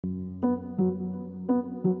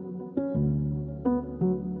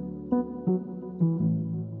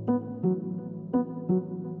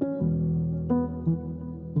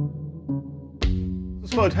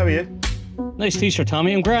Spud, how are you? Nice t-shirt,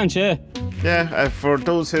 Tommy. I'm grand, yeah. Yeah, for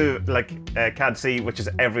those who can't see, which is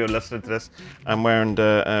everyone listening to this, I'm wearing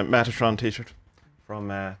the Metatron t-shirt from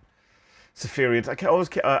Saphirians. I can always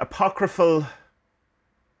apocryphal.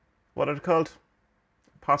 What are they called?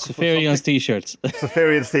 Saphirians t-shirts.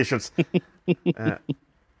 Saphirians t-shirts.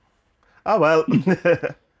 Oh well.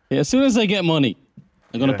 Yeah, as soon as I get money,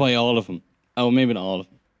 I'm gonna buy all of them. Oh, maybe not all of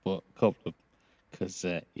them, but a couple of them. Because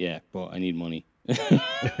but I need money.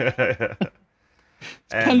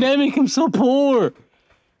 Pandemic, I'm so poor.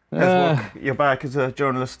 You're back as a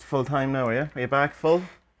journalist full time now, are you? Are you back full?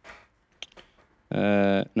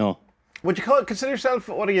 No. Would you consider yourself,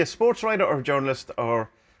 what are you, a sports writer or a journalist, or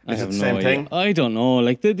is it the same thing? I don't know.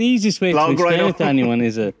 Like the easiest way to explain it to anyone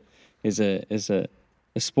is a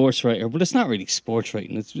sports writer, but it's not really sports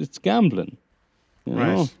writing. It's gambling. You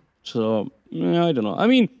know? So I don't know. I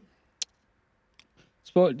mean,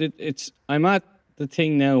 I'm at the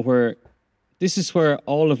thing now where this is where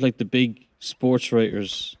all of like the big sports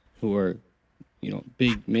writers who are,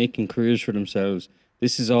 big, making careers for themselves.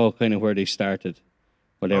 This is all kind of where they started,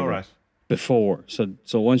 whatever. All right. Before. So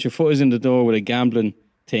once your foot is in the door with a gambling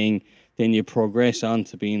thing, then you progress on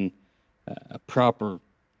to being a proper,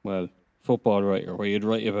 football writer, where you'd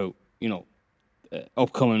write about,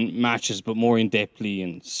 upcoming matches, but more in depthly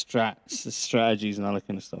and strategies and all that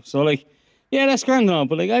kind of stuff. So yeah, that's grand and all,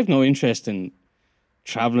 but I've no interest in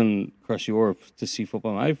traveling across Europe to see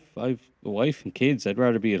football. I've a wife and kids. I'd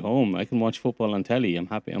rather be at home. I can watch football on telly. I'm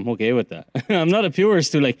happy. I'm okay with that. I'm not a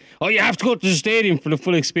purist who you have to go to the stadium for the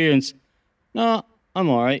full experience. No, I'm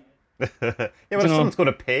all right. Yeah, but if someone's going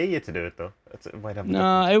to pay you to do it, though, it might have.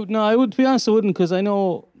 I would. To be honest, I wouldn't, because I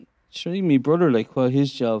know, even my brother,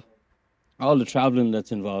 his job, all the traveling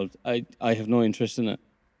that's involved, I have no interest in it.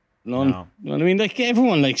 None. No. You know what I mean?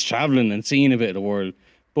 Everyone likes traveling and seeing a bit of the world,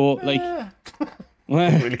 but well,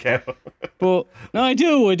 really care. But no, I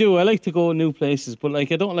do. I like to go new places, but I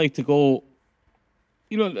don't like to go.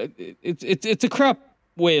 It's a crap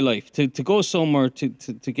way of life to go somewhere to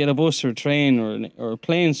get a bus or a train or a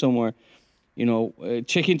plane somewhere.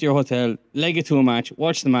 Check into your hotel, leg it to a match,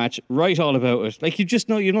 watch the match, write all about it. You just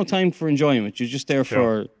know you've no time for enjoyment. You're just there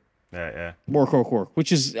for work,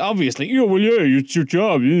 which is obviously it's your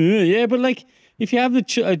job. Yeah, but if you have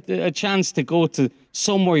a chance to go to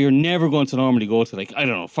somewhere you're never going to normally go to, I don't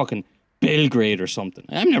know, fucking Belgrade or something.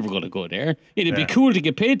 I'm never going to go there. It'd be cool to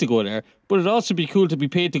get paid to go there, but it'd also be cool to be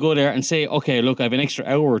paid to go there and say, okay, look, I have an extra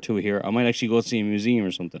hour or two here. I might actually go see a museum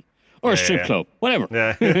or something. Or a strip club, whatever.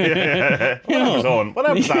 Yeah.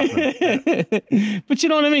 Whatever's happening. But you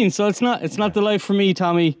know what I mean? So it's not the life for me,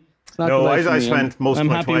 Tommy. It's not no, the life for I me. spent most of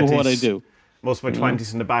my 20s. I'm happy with what I do. Most of my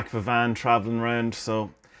 20s in the back of a van travelling around,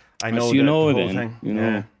 so I know so the whole thing. You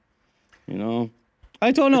know.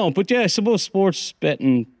 I don't know, but yeah, I suppose sports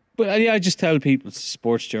betting. But I just tell people it's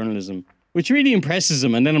sports journalism, which really impresses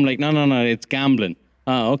them, and then I'm like, no, it's gambling.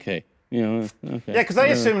 Oh, okay. Okay. Yeah, because I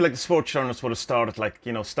assume the sports journalists would have started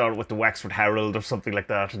with the Wexford Herald or something like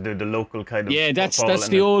that, and the local kind of. Yeah, that's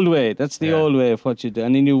the old way. That's the old way of what you do,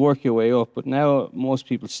 and then you work your way up. But now most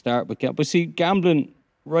people start with gambling. But see,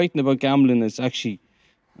 writing about gambling is actually,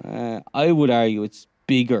 I would argue, it's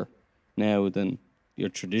bigger now than your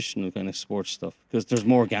traditional kind of sports stuff, because there's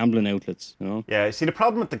more gambling outlets. Yeah, see, the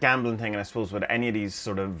problem with the gambling thing, and I suppose with any of these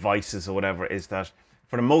sort of vices or whatever, is that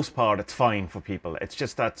for the most part, it's fine for people. It's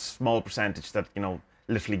just that small percentage that,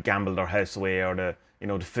 literally gamble their house away, or the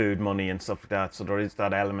food money and stuff like that. So there is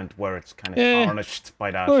that element where it's kind of tarnished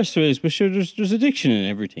by that. Of course there is, but sure, there's addiction in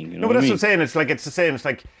everything. No, but that's what I'm saying. It's it's the same. It's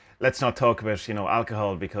let's not talk about,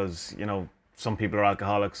 alcohol because, some people are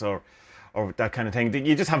alcoholics or that kind of thing.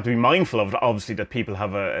 You just have to be mindful of it, obviously, that people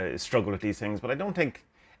have a struggle with these things. But I don't think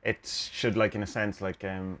it should, in a sense,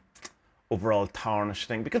 overall tarnish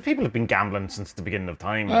thing, because people have been gambling since the beginning of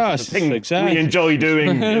time. It's a thing we enjoy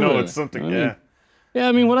doing. It's something. Yeah,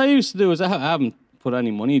 I mean, what I used to do is I haven't put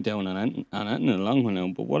any money down on it in a long while now.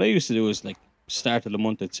 But what I used to do is start of the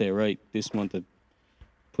month, I'd say, right, this month I'd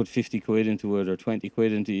put 50 quid into it or 20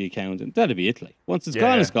 quid into the account, and that'd be it. Once it's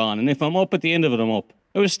gone, it's gone. And if I'm up at the end of it, I'm up.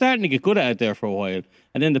 I was starting to get good at it there for a while,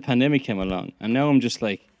 and then the pandemic came along, and now I'm just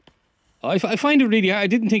I find it really hard. I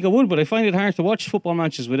didn't think I would, but I find it hard to watch football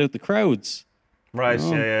matches without the crowds. Right,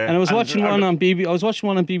 yeah. And I was watching one on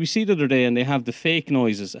BBC the other day, and they have the fake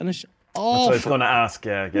noises, and it's awful. So I was going to ask,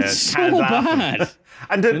 it's so bad.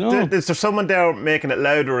 And is there someone there making it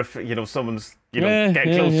louder if someone's getting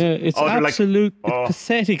close? Yeah. It's absolute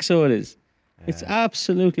pathetic. So it is. Yeah. It's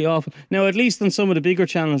absolutely awful. Now, at least on some of the bigger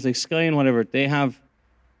channels like Sky and whatever, they have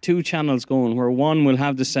 2 channels going where one will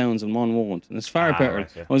have the sounds and one won't, and it's far better.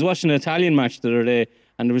 Right, yeah. I was watching an Italian match the other day,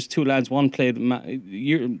 and there was two lads. One played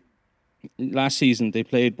last season.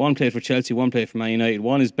 One played for Chelsea, one played for Man United.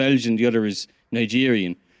 One is Belgian, the other is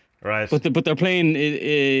Nigerian. Right. But they're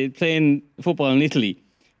playing football in Italy,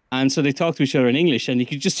 and so they talk to each other in English, and you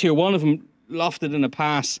could just hear one of them lofted in a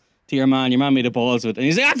pass to your man made the balls with it, and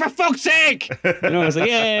he's like, for fuck's sake! It's like,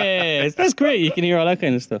 yeah, that's great. You can hear all that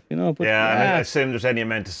kind of stuff, But, and I assume there's any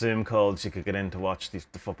amount of Zoom calls you could get in to watch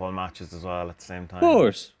the football matches as well at the same time. Of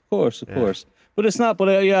course. But it's not. But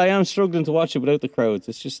I am struggling to watch it without the crowds.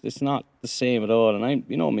 It's not the same at all. And I,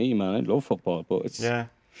 me, man, I love football, but it's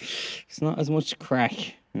not as much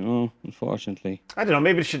crack, unfortunately. I don't know.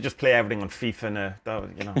 Maybe they should just play everything on FIFA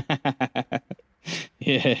now.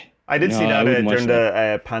 Yeah. I did see that during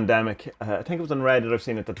the pandemic. I think it was on Reddit. I've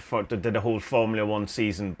seen it that they did a whole Formula 1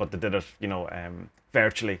 season, but they did it,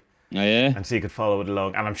 virtually. Oh, yeah. And so you could follow it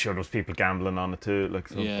along. And I'm sure there was people gambling on it too.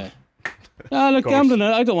 Yeah. Look, gambling.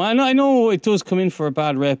 I don't want. I know it does come in for a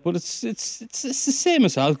bad rep, but it's the same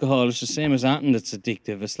as alcohol. It's the same as anything that's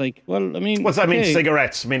addictive. It's like, well, I mean, what's that mean?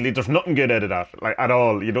 Cigarettes. I mean, there's nothing good out of that, like at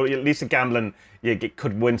all. At least at gambling, you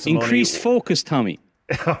could win some increased focus, Tommy.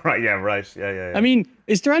 Right. Yeah. Right. Yeah. I mean,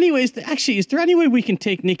 is there any way we can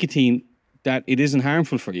take nicotine that it isn't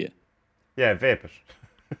harmful for you? Yeah, vape it.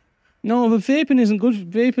 No, but vaping isn't good.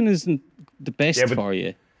 Vaping isn't the best for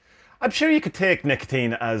you. I'm sure you could take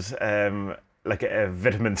nicotine as like a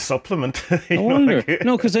vitamin supplement. I wonder.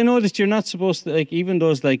 No, because I know that you're not supposed to, like, even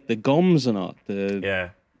those, like, the gums and all,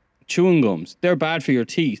 chewing gums, they're bad for your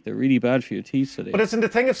teeth. They're really bad for your teeth. So but isn't the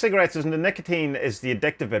thing of cigarettes, isn't the nicotine is the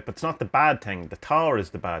addictive bit, but it's not the bad thing. The tar is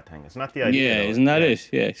the bad thing. It's not the idea. Yeah, isn't that it?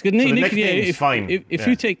 Yeah. It's good. So nicotine is fine. If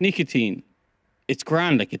you take nicotine, it's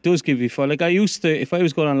grand. Like, it does give you fun. Like, I used to, if I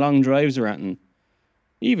was going on long drives or anything,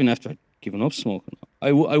 even after I'd given up smoking,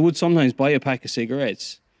 I would sometimes buy a pack of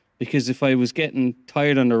cigarettes, because if I was getting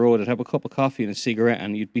tired on the road, I'd have a cup of coffee and a cigarette,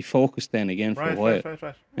 and you'd be focused then again for a while.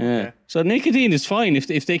 Right. Yeah. Okay. So nicotine is fine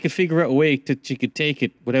if they could figure out a way that you could take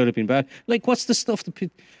it without it being bad. Like, what's the stuff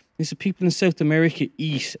that these people in South America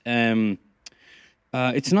eat?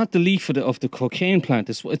 It's not the leaf of the cocaine plant.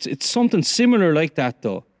 It's something similar like that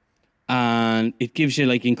though, and it gives you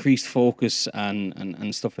like increased focus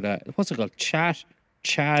and stuff like that. What's it called?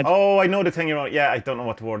 Chad. Oh, I know the thing you're on. Yeah, I don't know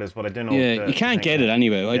what the word is, but I do know. Yeah, you can't get it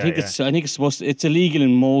anyway. I think it's supposed to, it's illegal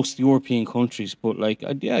in most European countries, but like,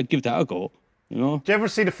 I'd give that a go. Do you ever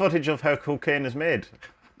see the footage of how cocaine is made?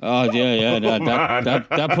 Oh yeah.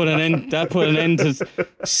 That put an end to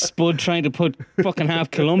Spud trying to put fucking half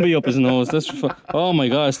Colombia up his nose. Oh my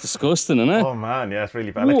god, it's disgusting, isn't it? Oh man, yeah, it's really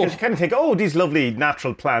bad. Like, you kind of think, oh, these lovely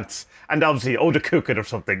natural plants, and obviously, to cook it or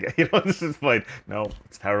something. This is fine. No,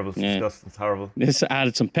 it's terrible. It's disgusting. It's horrible. This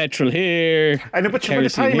added some petrol here. I know, but by the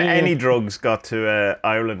time any drugs got to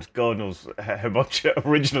Ireland, God knows how much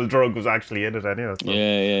original drug was actually in it anyway. So.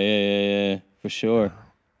 Yeah, for sure.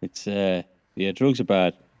 It's drugs are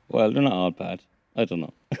bad. Well, they're not all bad. I don't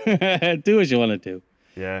know. Do what you want to do.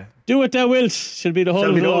 Yeah. Do what thou wilt. Shall be the whole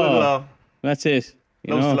of the law. That's it.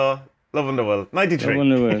 Love's the law. Love and the will. 93. Love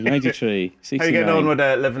and the will. 93. 69. How you getting on with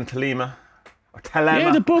Living Telema? Or Telema?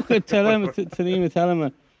 Yeah, the book of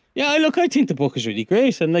Telema. Yeah, I think the book is really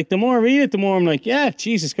great. And like, the more I read it, the more I'm like, yeah,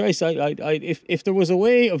 Jesus Christ. If there was a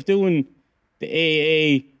way of doing the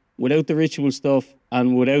AA without the ritual stuff,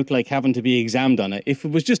 and without like having to be examined on it, if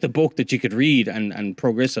it was just a book that you could read and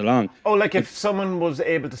progress along. Oh, like if someone was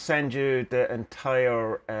able to send you the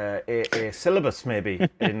entire AA syllabus, maybe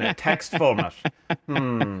in a text format.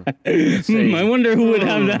 I wonder who would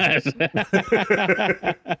have that.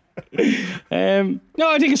 No,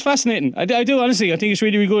 I think it's fascinating. I do, honestly. I think it's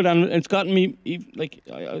really, really good, and it's gotten me. Like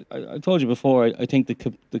I told you before, I think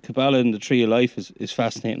the Kabbalah and the Tree of Life is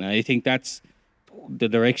fascinating. I think that's the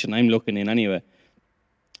direction I'm looking in anyway.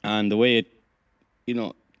 And the way it,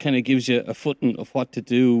 kind of gives you a footing of what to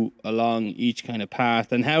do along each kind of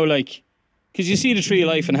path, and how, like, because you see the Tree of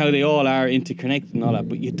Life and how they all are interconnected and all that,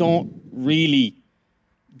 but you don't really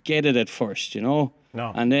get it at first, No.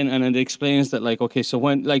 And then it explains that, like, okay, so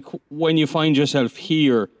when you find yourself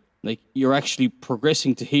here, like, you're actually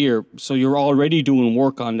progressing to here, so you're already doing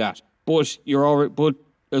work on that, but but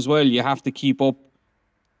as well, you have to keep up.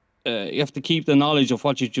 You have to keep the knowledge of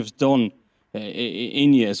what you've just done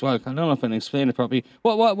in you as well. I don't know if I can explain it properly.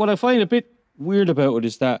 What I find a bit weird about it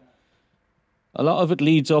is that a lot of it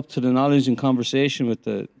leads up to the knowledge and conversation with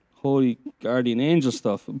the holy guardian angel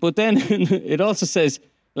stuff. But then it also says,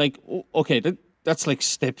 like, okay, that's like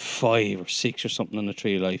step 5 or 6 or something on the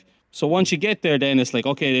Tree of Life. So once you get there, then it's like,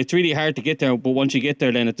 okay, it's really hard to get there, but once you get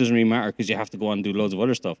there, then it doesn't really matter because you have to go on and do loads of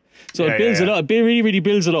other stuff. So it builds it up. It really, really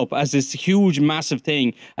builds it up as this huge, massive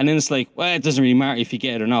thing. And then it's like, well, it doesn't really matter if you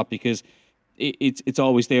get it or not, because it's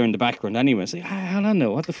always there in the background anyway. It's like, hold on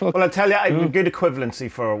now, what the fuck? Well, I'll tell you, I have a good equivalency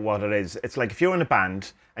for what it is. It's like if you're in a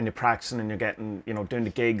band and you're practicing and you're getting, doing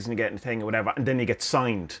the gigs and you're getting the thing or whatever, and then you get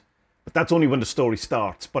signed. But that's only when the story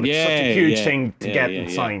starts. But it's such a huge thing to get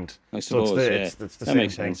signed. I suppose, so it's the that same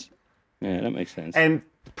makes thing. sense. Yeah, that makes sense. And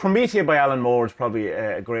Promethea by Alan Moore is probably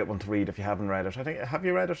a great one to read if you haven't read it. I think, have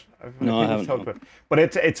you read it? No, I haven't. About it. But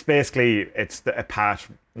it's basically a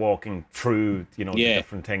path walking through the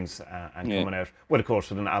different things and coming out with, of course,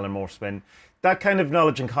 with an Alan Moore spin. That kind of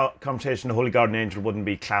knowledge and conversation, the Holy Garden Angel wouldn't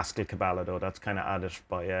be classical Kabbalah though. That's kind of added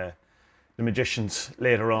by the magicians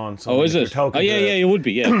later on. So is it? Oh yeah, it would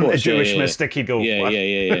be. Yeah, of course. A Jewish mystic, he'd go.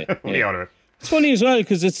 Yeah. The other. It's funny as well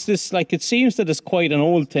because it's this like it seems that it's quite an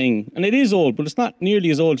old thing, and it is old, but it's not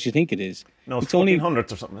nearly as old as you think it is. No, it's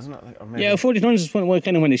 1400s or something, isn't it? Or maybe. Yeah, 1400s is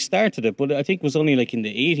kind of when they started it, but I think it was only like in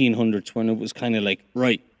the 1800s when it was kind of like,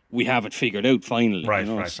 right, we have it figured out finally. Right.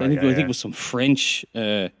 So I think it was some French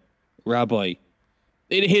rabbi.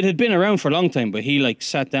 It had been around for a long time, but he like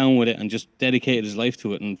sat down with it and just dedicated his life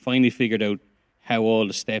to it, and finally figured out how all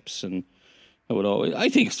the steps and how it all. I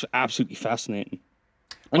think it's absolutely fascinating.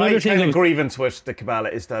 My kind of grievance with the Kabbalah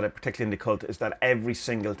is that, particularly in the cult, is that every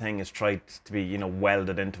single thing is tried to be,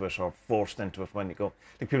 welded into it or forced into it when you go.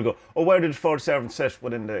 Like people go, oh, where did the 47 sit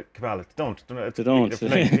within the Kabbalah? They don't. They don't.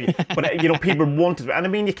 But, people want it. And I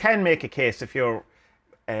mean, you can make a case if you're,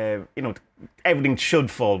 everything should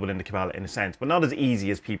fall within the Kabbalah in a sense, but not as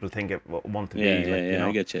easy as people think it want to be. Yeah,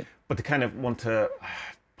 I get you. But they kind of want to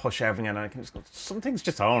push everything, and I can just go, some things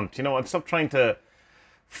just aren't, and stop trying to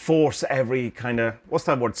force every kind of, what's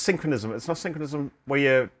that word, synchronism. It's not synchronism where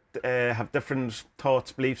you have different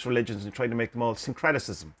thoughts, beliefs, religions, and try to make them all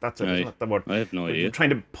syncreticism. That's it, isn't it, the word? I have no idea. You're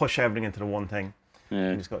trying to push everything into the one thing.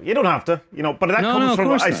 Yeah. You just go, you don't have to, but that comes from,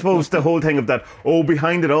 I suppose, the whole thing of that,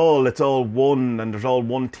 behind it all, it's all one, and there's all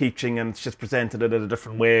one teaching, and it's just presented in a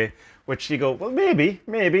different way, which you go, well, maybe,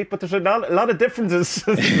 but there's a lot of differences.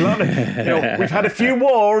 A lot of, we've had a few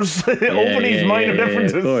wars over these minor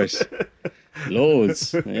differences. Of course.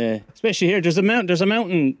 Loads, yeah. Especially here, there's a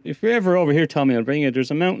mountain. If you're ever over here, Tommy, I'll bring you.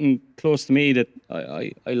 There's a mountain close to me that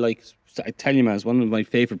I like. I tell you, man, it's one of my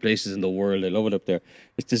favorite places in the world. I love it up there.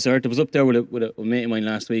 It's desert. I was up there with a mate of mine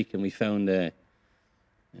last week, and we found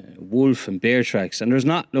wolf and bear tracks. And there's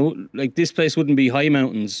like this place wouldn't be high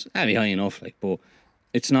mountains. It'd be high enough, like, but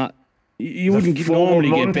it's not. You wouldn't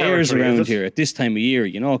normally get bears around here at this time of year,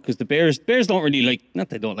 because the bears don't really like. Not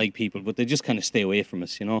they don't like people, but they just kind of stay away from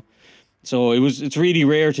us, So it's really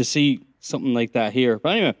rare to see something like that here. But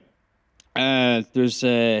anyway, there's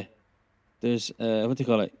what do you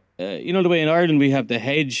call it? The way in Ireland we have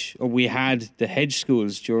we had the hedge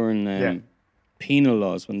schools during penal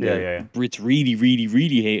laws when the Brits really, really,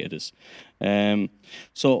 really hated us.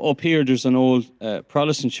 So up here there's an old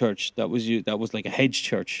Protestant church that was like a hedge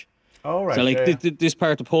church. Oh, right. So like this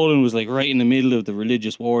part of Poland was like right in the middle of the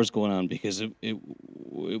religious wars going on because it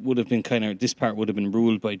would have been this part would have been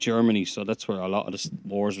ruled by Germany, so that's where a lot of the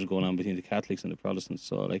wars was going on between the Catholics and the Protestants.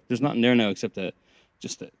 So like there's nothing there now except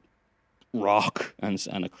just a rock and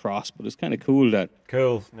a cross, but it's kind of cool that.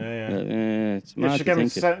 Cool, yeah. It's mad to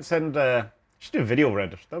think should do a video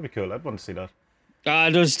around it. That'd be cool. I'd want to see that.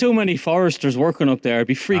 There's too many foresters working up there. I'd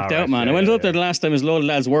be freaked out, man. I went up there the last time. There's a load of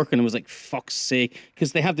lads working, and was like, "Fuck's sake!"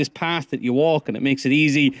 Because they have this path that you walk, and it makes it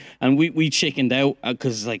easy. And we chickened out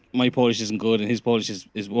because like my Polish isn't good, and his Polish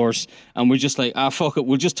is worse. And we're just like, fuck it.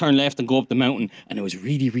 We'll just turn left and go up the mountain. And it was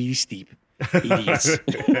really, really steep. Idiots.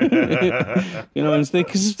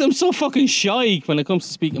 Because I'm so fucking shy when it comes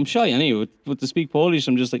to speak. I'm shy anyway. But to speak Polish,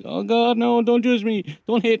 I'm just like, oh God, no! Don't judge me.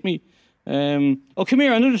 Don't hate me. Come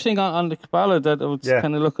here. Another thing on the Kabbalah that I was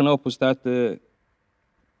kind of looking up was that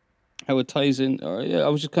how it ties in. I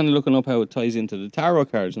was just kind of looking up how it ties into the tarot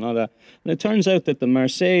cards and all that. And it turns out that the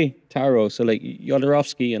Marseille tarot, so like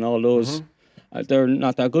Jodorowsky and all those, they're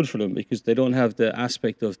not that good for them because they don't have the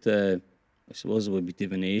aspect of the. I suppose it would be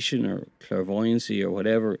divination or clairvoyancy or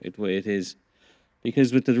whatever it is,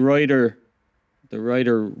 because with the Rider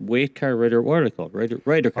Waite card, what are they called?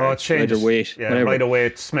 Rider card. Oh, it changes. Rider Waite. Yeah, Rider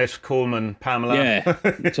Waite, Smith, Coleman, Pamela.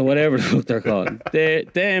 Yeah, so whatever the fuck they're called.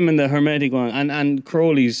 Them and the Hermetic one and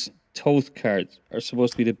Crowley's Thoth cards are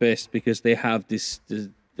supposed to be the best because they have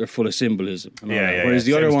they're full of symbolism. Whereas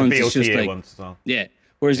the other ones is just like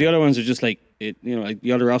Whereas the other ones are just like like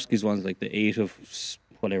Jodorowsky's ones like the eight of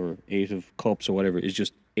cups or whatever is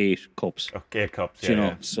just 8 cups. Okay, 8 cups.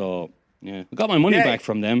 So. Yeah, I got my money back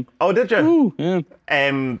from them. Oh, did you? Ooh, yeah.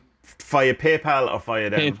 Via PayPal or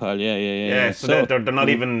via them? PayPal, yeah. So they're not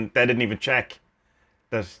even. They didn't even check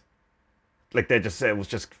that. Like they just it was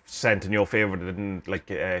just sent in your favor. They didn't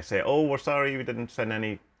say, "Oh, we're sorry, we didn't send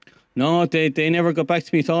any." No, they never got back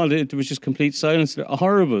to me at all. There was just complete silence. They're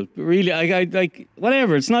horrible. Really, I like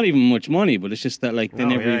whatever. It's not even much money, but it's just that like they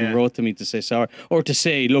never even wrote to me to say sorry or to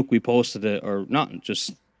say, look, we posted it or not.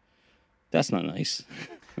 Just that's not nice.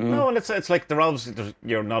 No, and it's like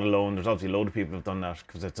you're not alone. There's obviously a load of people who've done that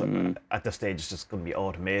because it's at this stage it's just going to be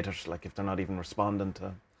automated. Like if they're not even responding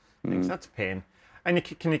to things, that's a pain. And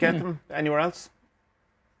can you get them anywhere else?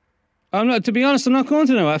 I'm not. To be honest, I'm not going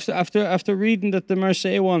to now. After reading that the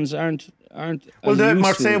Marseille ones aren't. Well, the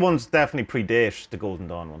Marseille ones definitely predate the Golden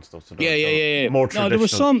Dawn ones, though. So yeah. More traditional. No, there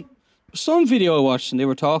was some video I watched, and they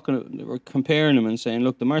were comparing them and saying,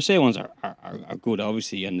 look, the Marseille ones are good,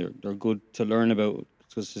 obviously, and they're good to learn about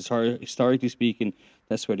because historically speaking,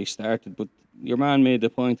 that's where they started. But your man made the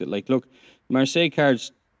point that, like, look, Marseille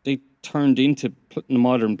cards they turned into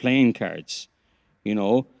modern playing cards, you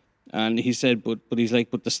know. And he said, but he's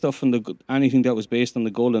like, but the stuff in anything that was based on the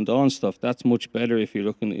Golden Dawn stuff, that's much better if you're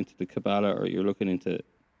looking into the Kabbalah or you're looking into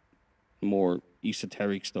more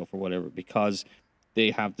esoteric stuff or whatever, because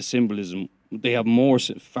they have the symbolism. They have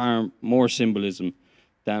far more symbolism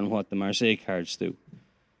than what the Marseille cards do.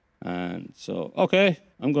 And so, okay,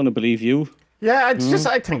 I'm going to believe you. Yeah, it's just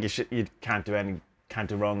I think you can't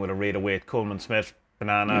do wrong with a Raider Waite, Coleman Smith.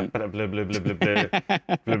 Banana, blah, blah, blah, blah, blah,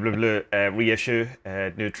 blah, blah, blah, reissue,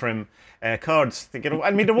 new trim cards. I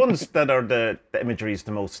mean, the ones that are the imagery is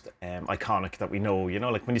the most iconic that we know. You know,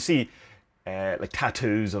 like when you see like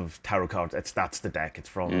tattoos of tarot cards, that's the deck it's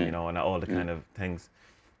from. You know, and all the kind of things.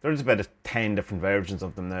 There's about 10 different versions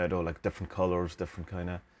of them now, though, like different colors, different kind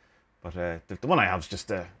of. But the one I have is just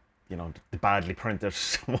the badly printed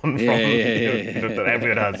one that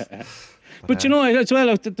everyone has. But you know, as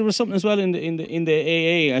well, there was something as well in the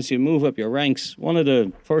AA as you move up your ranks. One of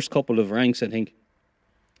the first couple of ranks, I think.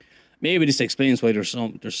 Maybe this explains why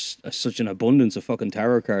there's such an abundance of fucking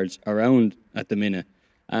tarot cards around at the minute.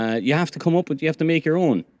 You have to make your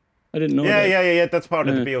own. I didn't know. Yeah. That's part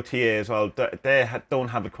of the BOTA as well. They don't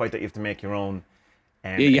have it quite that you have to make your own.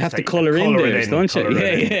 You have to colour in theirs, don't you?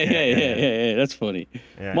 Yeah. That's funny.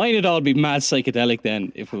 Yeah. Mine would all be mad psychedelic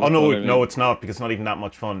then. If it was no, it's not, because it's not even that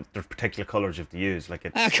much fun. There's particular colours you have to use.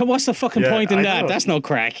 Like what's the fucking point in that? That's no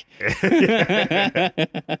crack.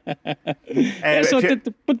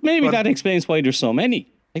 But maybe that explains why there's so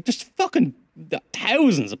many. Like there's fucking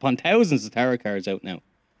thousands upon thousands of tarot cards out now.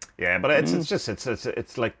 Yeah, but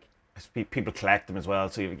it's like people collect them as well.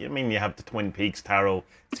 So you have the Twin Peaks tarot.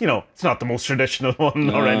 It's not the most traditional one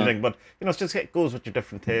or anything, but it goes with your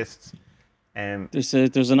different tastes.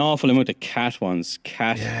 There's an awful amount of cat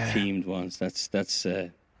themed ones.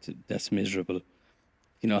 That's miserable.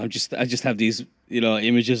 I just have these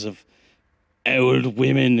images of old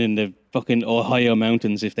women in the fucking Ohio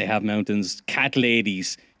mountains, if they have mountains, cat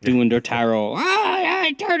ladies doing their tarot.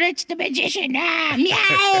 I turn it's the magician.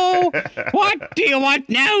 Meow. What do you want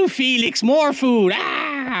now, Felix? More food.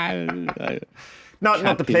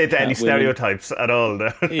 Not to play to any stereotypes at all.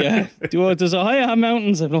 Yeah. Does Ohio have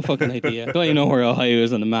mountains? I have no fucking idea. I don't even know where Ohio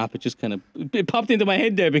is on the map. It just it popped into my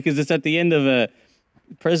head there because it's at the end of a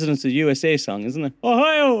Presidents of USA song, isn't it?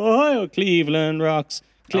 Ohio, Cleveland rocks.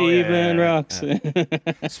 Cleveland rocks.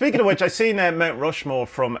 Speaking of which, I seen Mount Rushmore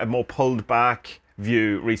from a more pulled back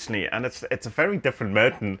view recently, and it's a very different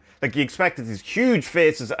mountain. Like you expected these huge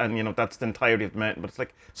faces, and that's the entirety of the mountain, but it's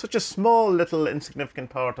like such a small, little, insignificant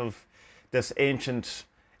part of this ancient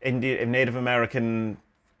Native American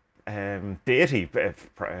deity,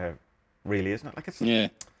 really, isn't it?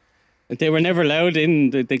 Like they were never allowed in.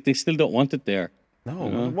 They still don't want it there.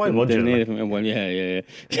 No, why would you? Well, yeah.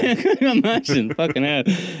 Can you imagine? Fucking hell.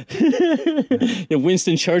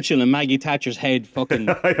 Winston Churchill and Maggie Thatcher's head fucking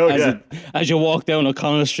as you walk down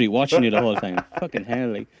O'Connell Street watching you the whole time. Fucking hell.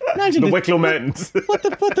 Like, imagine the Wicklow Mountains. what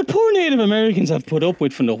the poor Native Americans have put up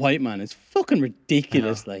with from the white man is fucking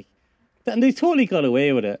ridiculous. Like, and they totally got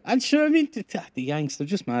away with it. And sure, I mean, the Yanks, they're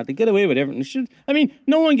just mad. They get away with everything.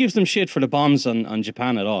 No one gives them shit for the bombs on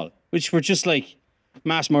Japan at all, which were just like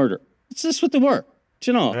mass murder. It's just what they were.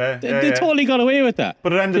 Do you know? They totally got away with that.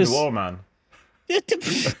 But it ended the war, man.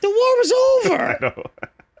 The war was over. I know.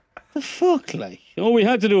 The fuck, like? We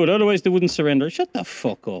had to do it, otherwise they wouldn't surrender. Shut the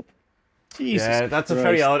fuck up. Jesus that's Christ. a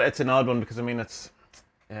very odd. It's an odd one because it's.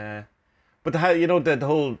 But the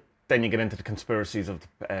whole. Then you get into the conspiracies of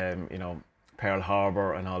Pearl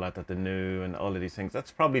Harbor and all that they knew and all of these things.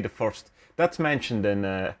 That's probably the first. That's mentioned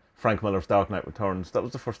in Frank Miller's Dark Knight Returns. That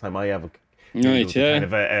was the first time I ever. Right, yeah. Kind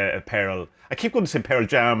of a Pearl. I keep going to say Pearl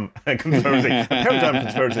Jam conspiracy. Pearl Jam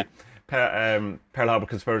conspiracy. Pearl Harbor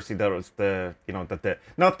conspiracy. That was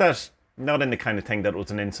not that not in the kind of thing that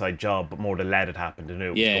was an inside job, but more to let it happen, to know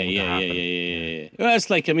it was Yeah, going to yeah, yeah, happen. yeah, yeah, yeah. Well, it's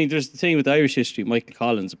like, I mean, there's the thing with Irish history. Michael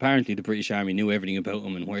Collins, apparently the British Army knew everything about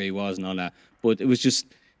him and where he was and all that. But it was just,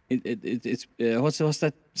 it's what's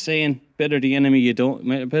that saying? Better the enemy you don't,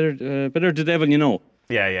 better the devil you know.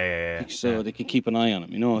 Yeah, yeah, yeah, yeah. So they can keep an eye on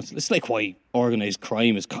him. You know, it's like why organised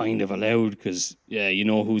crime is kind of allowed because you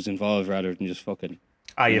know who's involved rather than just fucking.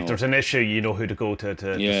 If there's an issue, you know who to go to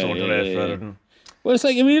sort it out rather than. Well, it's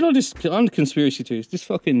like, I mean, you know, this on conspiracy theories. This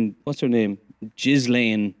fucking what's her name,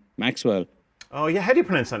 Ghislaine Maxwell. Oh yeah, how do you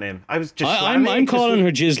pronounce that name? I'm calling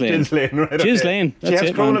her Ghislaine. Ghislaine, right? Ghislaine. She has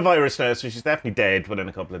That's it, coronavirus now, so she's definitely dead within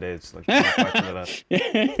a couple of days. Like,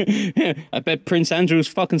 I bet Prince Andrew's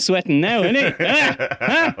fucking sweating now, isn't he?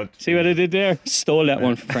 Huh? See what I did there? Stole that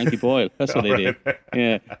one from Frankie Boyle. That's what I did.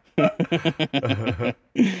 Yeah.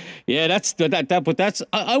 Yeah, that's that. But that's.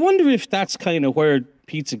 I wonder if that's kind of where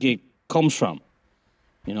Pizzagate comes from.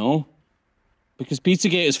 You know. Because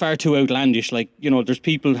Pizzagate is far too outlandish. Like, you know, there's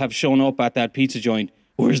people have shown up at that pizza joint.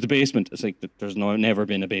 Where's the basement? It's like, there's never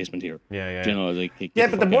been a basement here. Yeah. You know, like,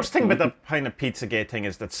 but the worst thing about that kind of Pizzagate thing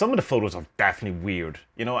is that some of the photos are definitely weird.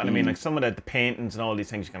 You know what I mean? Like some of the paintings and all these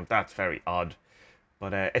things, that's very odd.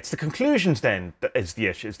 But it's the conclusions then that is the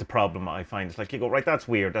issue, is the problem I find. It's like, you go, right, that's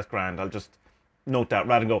weird, that's grand. I'll just note that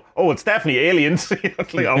rather than go, oh, it's definitely aliens. Or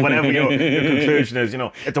whatever your conclusion is, you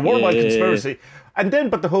know. It's a worldwide conspiracy. And then,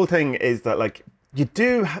 but the whole thing is that, like, you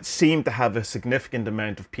do seem to have a significant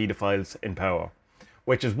amount of paedophiles in power,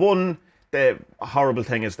 which is one, the horrible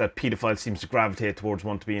thing is that paedophiles seems to gravitate towards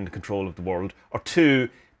one to be in control of the world, or two,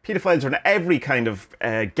 paedophiles are in every kind of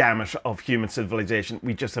gamut of human civilization.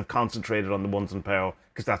 We just have concentrated on the ones in power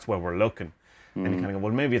because that's where we're looking. And you kind of go,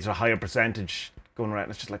 well, maybe it's a higher percentage going around.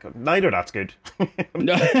 It's just like, neither that's good. None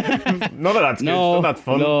of that's good. None of that's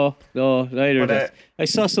fun. No, neither. But, I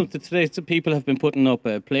saw something today. Some people have been putting up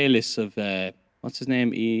playlists of what's his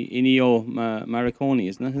name, Ennio Morricone,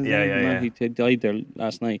 isn't it? Yeah. He died there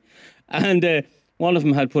last night, and one of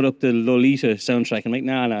them had put up the Lolita soundtrack. I'm like,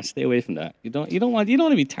 nah, stay away from that. You don't want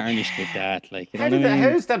to be tarnished with that. Like, you know what I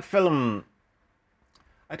mean? How's that film?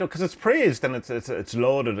 I don't, because it's praised and it's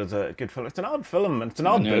lauded as a good film. It's an odd film and it's an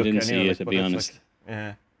odd book. I didn't see it, to be honest.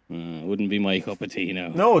 Like, yeah. Wouldn't be my cup of tea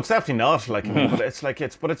now. No, it's definitely not. Like, I mean,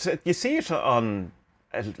 but you see it on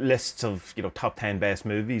lists of, you know, top 10 best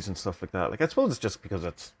movies and stuff like that. Like, I suppose it's just because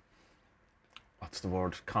it's, what's the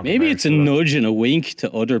word? Maybe it's a nudge and a wink to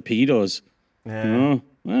other pedos. Yeah. You know?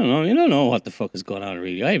 I don't know. You don't know what the fuck is going on,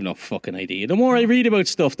 really. I have no fucking idea. The more I read about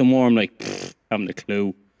stuff, the more I'm like, haven't a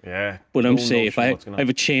clue. Yeah. But I'm safe. I have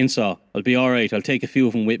a chainsaw. I'll be all right. I'll take a few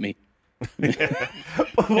of them with me.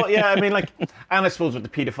 But yeah, I mean, like, and I suppose with the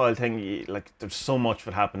paedophile thing, like, there's so much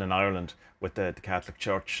that happened in Ireland with the Catholic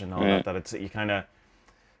Church and all that it's, you kind of,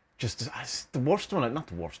 just the worst one, not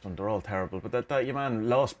the worst one, they're all terrible, but that your man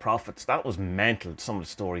Lost Prophets, that was mental. Some of the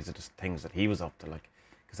stories of just things that he was up to, like,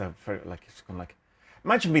 because I've heard, like, it's kind of like,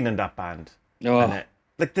 imagine being in that band. And,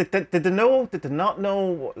 like, did they know? Did they not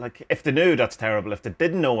know? Like, if they knew, that's terrible. If they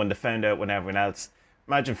didn't know and they found out when everyone else,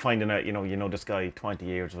 imagine finding out, you know this guy 20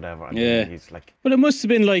 years, whatever, and he's like. But it must have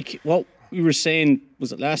been like what we were saying,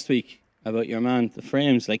 was it last week, about your man, the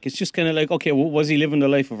Frames? Like, it's just kind of like, okay, well, was he living the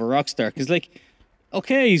life of a rock star? Because, like,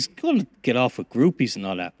 okay, he's going to get off with groupies and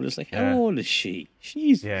all that, but it's like, how old is she?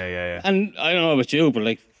 She's... Yeah. And I don't know about you, but,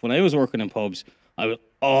 like, when I was working in pubs, I was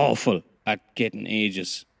awful at getting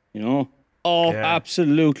ages, you know? Oh,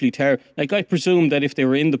 absolutely terrible. Like, I presume that if they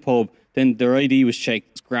were in the pub, then their ID was checked.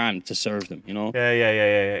 It's grand to serve them, you know?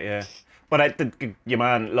 Yeah. But your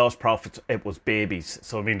man, Lost Prophets, it was babies.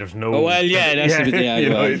 So, I mean, there's no... Oh, well, yeah, that's a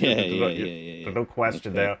bit... There's no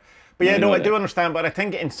question there. But yeah, no, I do understand. But I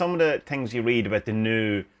think in some of the things you read about the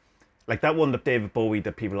new... Like that one that David Bowie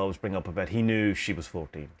that people always bring up about, he knew she was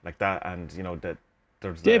 14. Like that, and, you know, that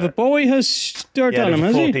there's... David Bowie has dirt on him,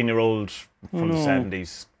 has he? Yeah, 14-year-old from the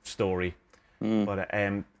 70s story. But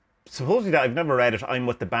supposedly that, I've never read it. I'm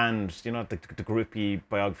with the band, you know, the groupie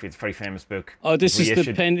biography. It's a very famous book. Oh, this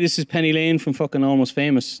is Penny Lane from fucking Almost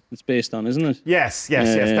Famous. It's based on, isn't it? Yes,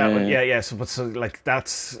 that one. Yeah. So like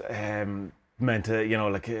that's meant to, you know,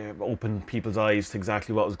 like open people's eyes to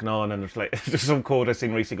exactly what was going on. And it's like there's some quote I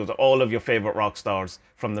seen recently goes, all of your favorite rock stars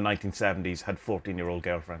from the 1970s had 14-year-old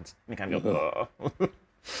girlfriends. And you kind of go,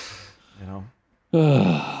 you know.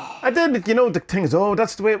 I did, you know, the thing is, oh,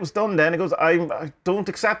 that's the way it was done then. It goes, I don't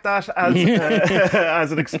accept that as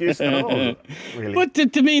as an excuse at all, really. But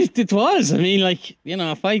to me, it was. I mean, like, you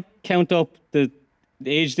know, if I count up the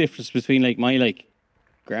age difference between, like, my, like,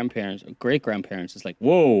 grandparents or great-grandparents, it's like,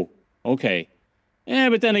 whoa, okay. Yeah,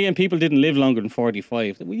 but then again, people didn't live longer than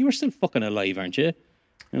 45. Well, you were still fucking alive, aren't you?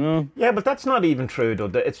 You know? Yeah, but that's not even true, though.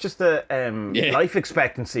 It's just the Yeah. life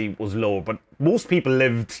expectancy was lower, but most people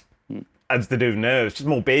lived as they do now. It's just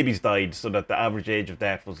more babies died, so that the average age of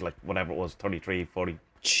death was like whatever it was, 33, 40.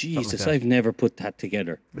 Jesus, that. I've never put that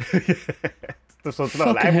together. So it's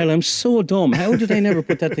not Fucking hell, I'm so dumb. How did I never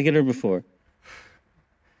put that together before?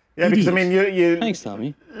 Yeah, because I mean, you Thanks,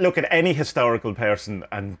 Tommy. look at any historical person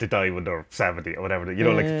and they die when they're 70 or whatever. You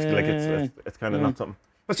know, it's kind of not something.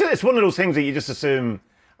 But still, it's one of those things that you just assume,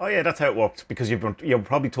 oh yeah, that's how it worked, because you're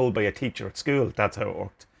probably told by a teacher at school that's how it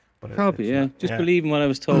worked. But Probably, yeah. Just believing what I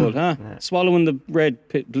was told, huh? Swallowing the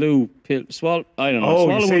blue pill. I don't know. Oh,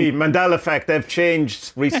 swallowing... you see, Mandela effect. They've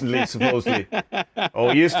changed recently, supposedly. Oh,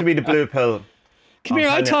 it used to be the blue pill. Come here,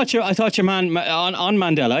 I thought your man on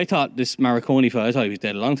Mandela. I thought this Marconi fellow. I thought he was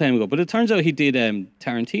dead a long time ago, but it turns out he did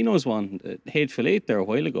Tarantino's one, Hateful Eight, there a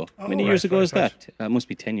while ago. How many years ago is that? It must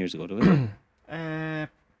be 10 years ago, doesn't it?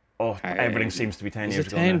 Everything seems to be 10 years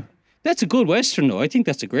ago now. That's a good western, though. I think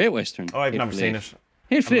that's a great western. Oh, I've never seen it.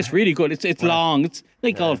 Hateful Eight's really good. It's long. It's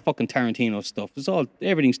like all fucking Tarantino stuff.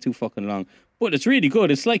 Everything's too fucking long, but it's really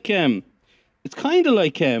good. It's like it's kind of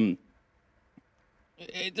like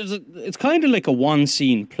it's kind of like a one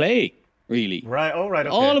scene play, really. Right. Oh, right.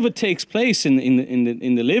 Okay. All of it takes place in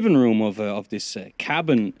the living room of this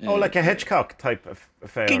cabin. Like a Hitchcock type of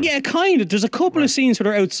affair. Yeah, kind of. There's a couple of scenes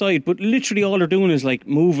where they're outside, but literally all they're doing is like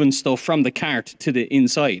moving stuff from the cart to the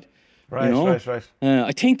inside. Right. You know? Right.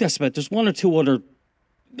 I think that's about. There's one or two other.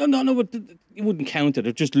 No, but you wouldn't count it.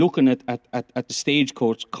 They're just looking at the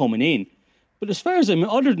stagecoach coming in. But as far as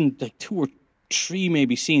other than like 2 or 3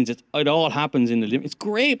 maybe scenes, it all happens in the living. It's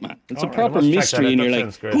great, man. It's a proper mystery, and you're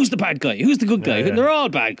like, who's the bad guy? Who's the good guy? They're all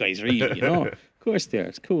bad guys, really. You know, of course they are.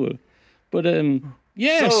 It's cool. But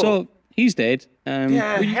so he's dead.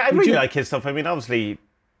 I really like his stuff. I mean, obviously,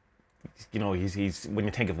 you know, he's when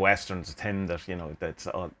you think of westerns, it's him that that's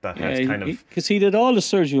kind of because he did all the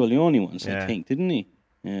Sergio Leone ones, I think, didn't he?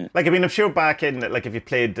 Yeah. Like, I mean, I'm sure back in, like, if you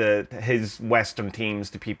played his Western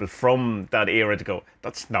themes to people from that era to go,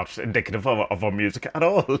 that's not indicative of our music at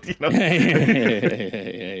all, you know?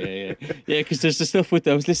 Yeah, because there's the stuff with,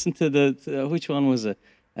 I was listening to which one was it?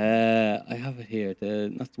 I have it here,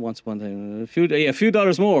 not the Once Upon a Time, a few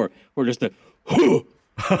dollars more, where there's the, huh,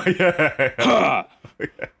 ha,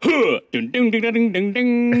 huh, ding, ding, ding, ding, ding,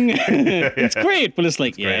 ding. It's great, but it's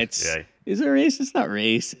like, is it racist? It's not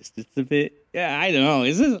racist. It's a bit, I don't know.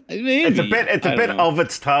 Is it? Maybe. It's a bit of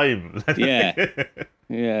its time.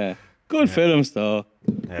 Yeah. Good films, though.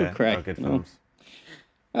 Good crack. Good films.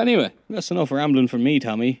 Anyway, that's enough rambling from me,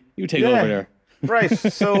 Tommy. You take over there. Right,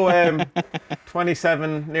 so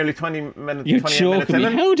 27, nearly 20 minutes. You're joking me.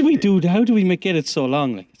 How do we get it so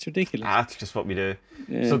long? Like, it's ridiculous. That's just what we do.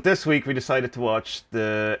 Yeah. So this week we decided to watch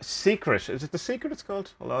The Secret. Is it The Secret it's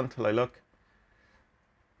called? Hold on till I look.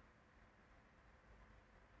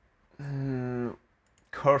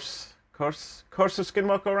 Curse of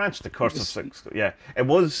Skinwalker Ranch. The Curse of it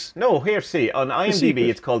was on IMDb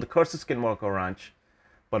it's called The Curse of Skinwalker Ranch,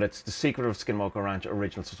 but it's The Secret of Skinwalker Ranch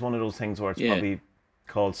original. So it's one of those things where it's probably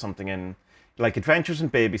called something in like Adventures in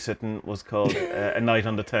Babysitting was called A Night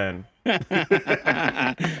on the Town.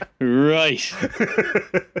 Right.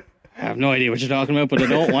 I have no idea what you're talking about, but I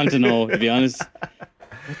don't want to know, to be honest.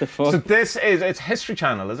 What the fuck? So it's History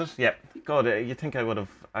Channel, is it? Yeah. God, you'd think I would have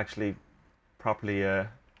actually properly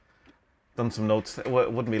done some notes. It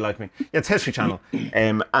wouldn't be like me. Yeah, it's History Channel.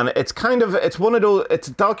 And it's one of those, it's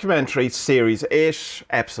a documentary series, 8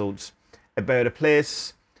 episodes, about a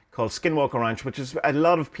place called Skinwalker Ranch, which is a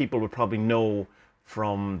lot of people would probably know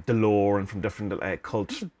from the lore and from different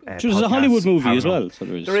cult there's a Hollywood movie as well. So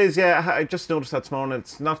there is, yeah. I just noticed that this morning.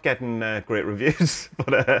 It's not getting great reviews.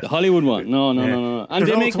 But, the Hollywood one? No. And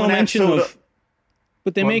they make no mention of...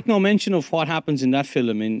 But they make no mention of what happens in that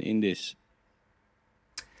film in this.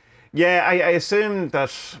 Yeah, I assume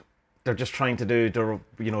that they're just trying to do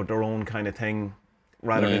their own kind of thing,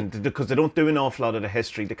 rather than because they don't do an awful lot of the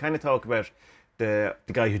history. They kind of talk about the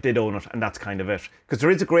guy who did own it, and that's kind of it. Because there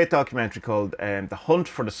is a great documentary called The Hunt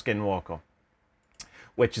for the Skinwalker,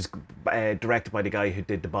 which is directed by the guy who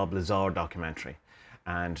did the Bob Lazar documentary.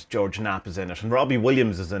 And George Knapp is in it, and Robbie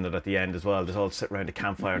Williams is in it at the end as well. They all sit around a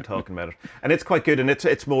campfire talking about it, and it's quite good. And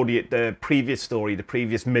it's more the previous story, the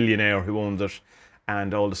previous millionaire who owns it,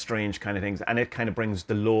 and all the strange kind of things. And it kind of brings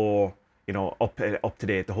the lore, up to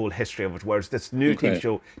date, the whole history of it. Whereas this new TV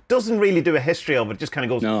show doesn't really do a history of it. It just kind of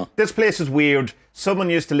goes, no. This place is weird. Someone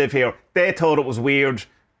used to live here. They thought it was weird.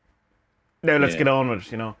 Now let's get on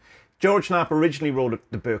with it. George Knapp originally wrote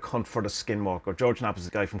the book Hunt for the Skinwalker. George Knapp is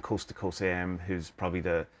the guy from Coast to Coast AM, who's probably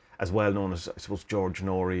as well known as, I suppose, George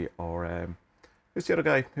Norrie or Who's the other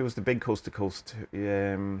guy who was the big coast to coast?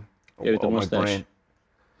 Yeah, with the My mustache. brain.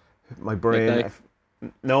 My That brain. guy?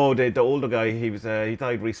 No, the older guy. He was. He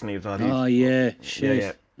died recently. He was on. Oh yeah, shit.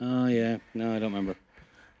 yeah. Oh yeah. No, I don't remember.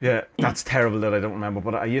 Yeah, that's terrible that I don't remember,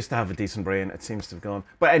 but I used to have a decent brain. It seems to have gone.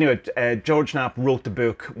 But anyway, George Knapp wrote the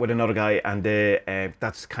book with another guy, and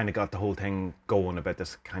that's kind of got the whole thing going about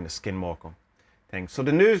this kind of Skinwalker thing. So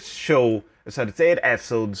the new show, I said it's 8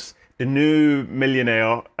 episodes. The new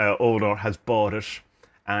millionaire owner has bought it,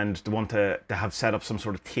 and they want to have set up some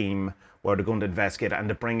sort of team where they're going to investigate it, and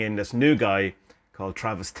to bring in this new guy called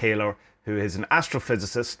Travis Taylor, who is an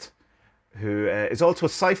astrophysicist, who is also a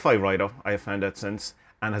sci-fi writer, I have found out since,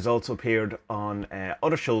 and has also appeared on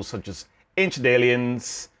other shows such as Ancient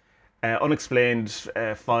Aliens, Unexplained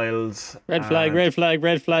Files. Red flag, red flag,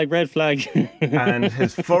 red flag, red flag. And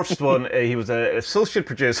his first one, he was an associate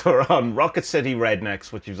producer on Rocket City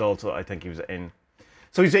Rednecks, which he was also, I think he was in.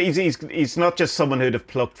 So he's not just someone who'd have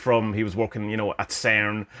plucked from, he was working, you know, at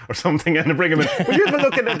CERN or something, and to bring him in. Would you ever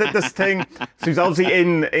look at this thing? So he's obviously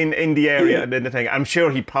in the area and in the thing. I'm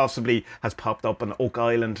sure he possibly has popped up on Oak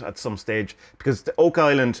Island at some stage, because the Oak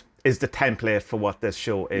Island is the template for what this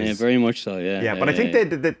show is. Yeah, very much so, yeah. Yeah, but I think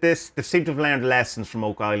they seem to have learned lessons from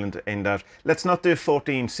Oak Island in that let's not do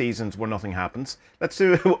 14 seasons where nothing happens. Let's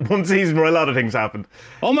do one season where a lot of things happen.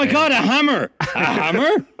 Oh my God, a hammer! A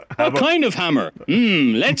hammer? What kind of hammer?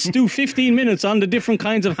 Let's do 15 minutes on the different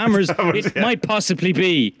kinds of hammers it might possibly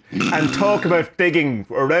be. And talk about digging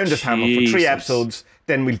around this hammer for 3 Jesus. episodes,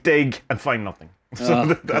 then we'll dig and find nothing. So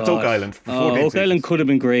that's Oak Island for 14 Oak seasons. Island could have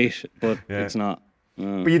been great, but it's not.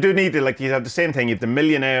 But you do need to, like, you have the same thing. You have the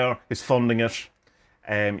millionaire who's funding it.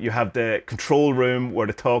 You have the control room where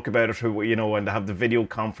they talk about it, who, you know, and they have the video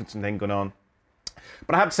conferencing thing going on.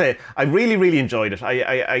 But I have to say, I really, really enjoyed it.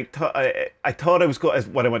 I thought I was going,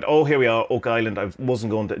 when I went, oh, here we are, Oak Island, I wasn't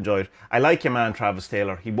going to enjoy it. I like your man, Travis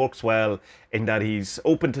Taylor. He works well in that he's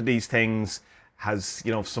open to these things, has,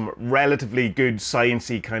 you know, some relatively good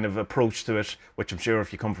sciencey kind of approach to it, which I'm sure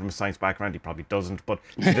if you come from a science background, he probably doesn't. But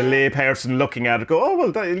the lay person looking at it go, oh,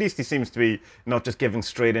 well, at least he seems to be not just giving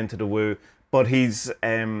straight into the woo. But he's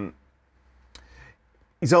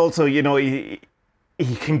also, you know, he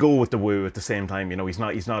can go with the woo at the same time. You know, he's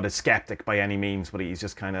not a skeptic by any means, but he's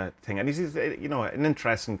just kind of thing. And he's, you know, an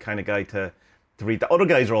interesting kind of guy to read. The other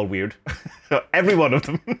guys are all weird. Every one of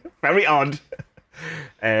them. Very odd.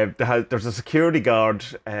 There's a security guard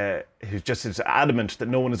who's just is adamant that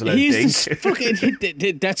no one is allowed to dig.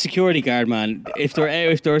 Fucking that security guard, man. If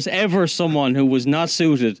there's ever someone who was not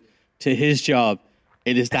suited to his job,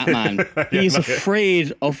 it is that man. He's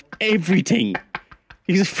afraid of everything.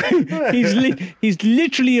 He's afraid. He's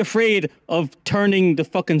literally afraid of turning the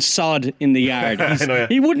fucking sod in the yard.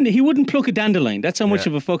 He wouldn't pluck a dandelion. That's how much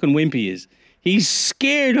of a fucking wimp he is. He's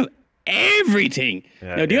scared of everything.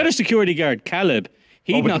 Now the other security guard, Caleb,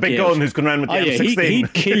 he'd with the big gun who's going around with the M16.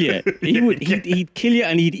 He'd kill you. He'd kill you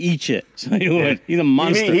and he'd eat you. So he would. He's a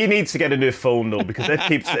monster. He needs to get a new phone though, because it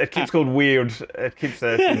keeps going weird. It keeps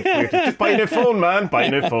weird. Just buy a new phone, man. Buy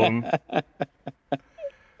a new phone.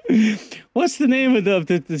 What's the name of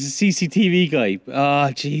the CCTV guy?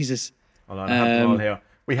 Oh, Jesus. Hold on, I have them all here.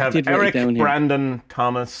 We have Eric, Brandon,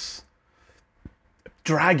 Thomas.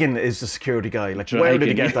 Dragon is the security guy. Like, where did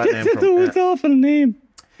he get that name from? That's the most awful name.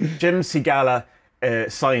 Jim Sigala,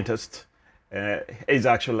 scientist, is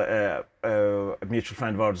actual a mutual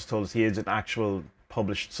friend of ours has told us he is an actual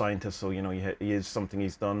published scientist. So, you know, he is something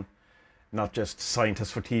he's done, not just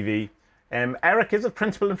scientist for TV. Eric is a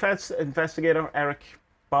principal investigator. Eric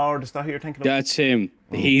Bard, is that who you're thinking of? That's him.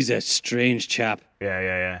 He's a strange chap.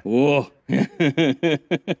 Yeah. Whoa.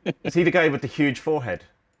 Is he the guy with the huge forehead?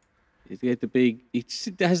 He's got the big. He's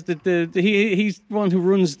the one who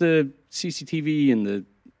runs the CCTV and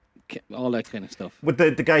all that kind of stuff. With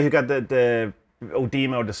the guy who got the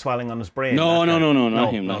edema or the swelling on his brain. No,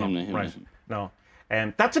 not him. Right. No.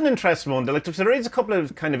 That's an interesting one. Like, there is a couple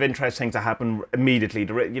of kind of interesting things that happen immediately.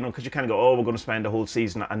 You know, because you kind of go, oh, we're going to spend a whole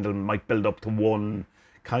season, and they might build up to one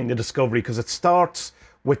kind of discovery, because it starts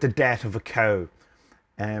with the death of a cow,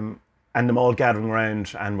 and them all gathering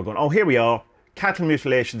around, and we're going, oh, here we are. Cattle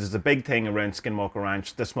mutilations is a big thing around Skinwalker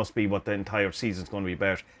Ranch. This must be what the entire season's going to be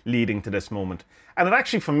about, leading to this moment. And it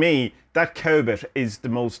actually, for me, that cow bit is the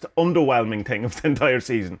most underwhelming thing of the entire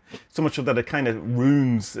season. So much so that it kind of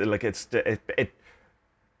ruins, like, it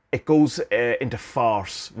goes into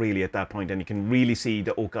farce, really, at that point. And you can really see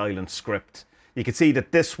the Oak Island script. You can see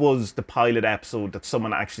that this was the pilot episode that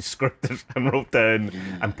someone actually scripted and wrote down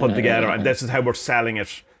and put together. And this is how we're selling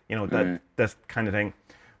it, you know, that kind of thing.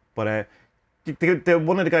 But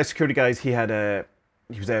one of the guys, security guys, he had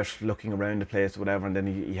he was out looking around the place or whatever, and then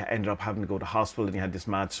he ended up having to go to hospital, and he had this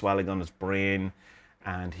mad swelling on his brain,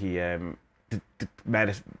 and he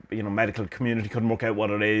medical community couldn't work out what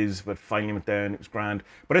it is, but finally went down. It was grand.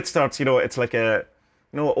 But it starts, it's like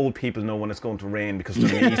old people know when it's going to rain because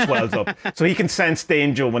their knee swells up, so he can sense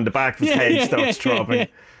danger when the back of his head starts throbbing.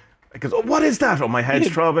 He goes, "Oh, what is that? Oh, my head's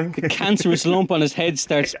throbbing." The cancerous lump on his head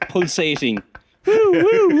starts pulsating. Woo,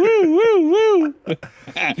 woo, woo, woo, woo.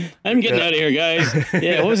 I'm getting out of here, guys.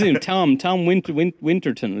 Yeah, what was his name? Tom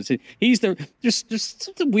Winterton. He's there's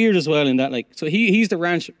something weird as well in that. Like, so he's the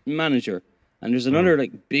ranch manager, and there's another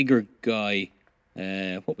like bigger guy.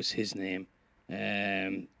 What was his name?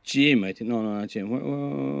 Jim, I think. No, not Jim.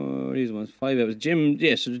 What these ones? 5 hours. Jim.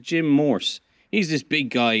 Yeah, so Jim Morse. He's this big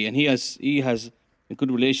guy, and he has a good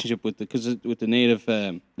relationship with the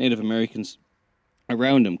Native Americans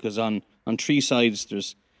around him, because on 3 sides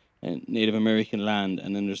there's Native American land,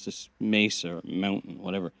 and then there's this mesa or mountain,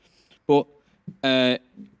 whatever. But I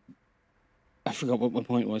forgot what my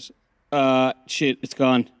point was. Shit, it's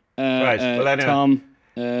gone. Right. Well, anyway. Tom.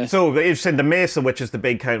 So you've said the mesa, which is the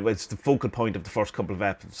big it's the focal point of the first couple of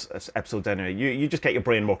episodes. Anyway, you just get your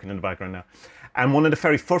brain working in the background now. And one of the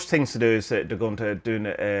very first things to do is they're going to do.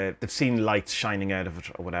 They've seen lights shining out of it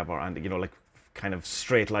or whatever, and like kind of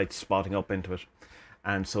straight lights spotting up into it.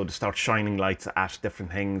 And so they start shining lights at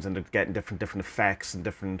different things, and they're getting different effects and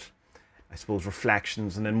different, I suppose,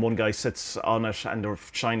 reflections. And then one guy sits on it, and they're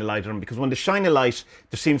shining a light on him, because when they shine a light,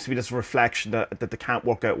 there seems to be this reflection that they can't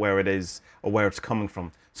work out where it is or where it's coming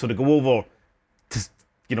from. So they go over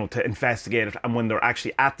to investigate it, and when they're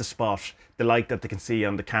actually at the spot, the light that they can see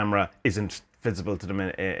on the camera isn't visible to them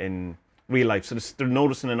in real life. So they're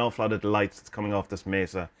noticing an awful lot of the lights that's coming off this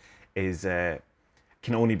mesa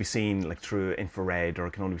can only be seen like through infrared, or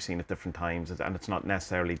can only be seen at different times, and it's not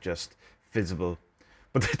necessarily just visible.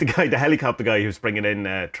 But the helicopter guy who's bringing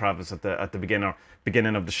in Travis at the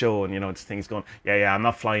beginning of the show, and this thing, he's going, yeah, I'm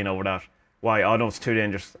not flying over that. Why? Oh no, it's too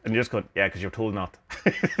dangerous. And you're just going, yeah, because you're told not.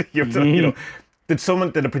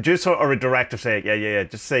 Did a producer or a director say, yeah,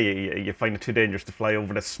 just say you find it too dangerous to fly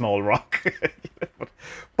over this small rock?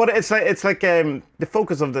 but it's like the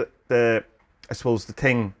focus of the I suppose the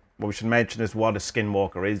thing what we should mention is what a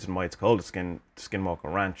Skinwalker is and why it's called a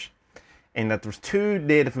Skinwalker Ranch. In that there's 2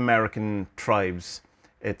 Native American tribes.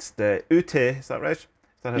 It's the Ute, is that right? Is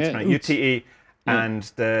that how it's pronounced? UTE, and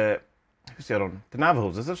who's the other one? The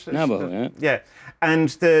Navajos, is it? Navajo, yeah. Yeah, and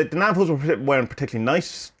the Navajos weren't particularly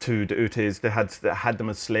nice to the Utes. They had them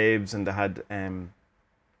as slaves, and they had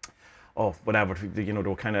whatever. They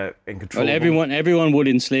were kind of in control. Well, everyone would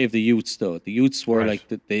enslave the Utes, though. The Utes were like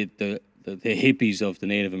the hippies of the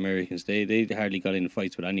Native Americans. They hardly got in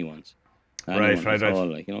fights with anyone. Right. All,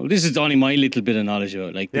 like, this is only my little bit of knowledge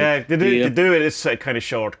about. Like, they do it. It's a kind of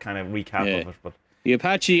short kind of recap of it, but. The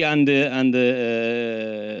Apache and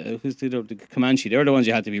the Comanche, they're the ones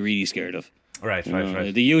you had to be really scared of. Right.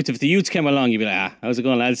 If the Utes came along, you'd be like, how's it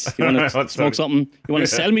going, lads? You want to smoke something? You want to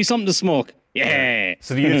sell me something to smoke? Yeah.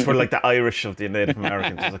 So the Utes were like the Irish of the Native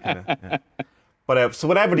Americans. But so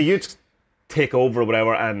whatever, the Utes take over or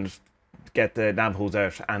whatever and get the Navajos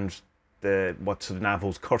out, and the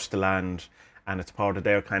Navajos curse the land. And it's part of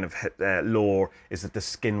their kind of lore is that the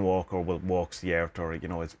Skinwalker walks the earth, or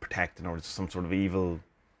is protecting, or it's some sort of evil,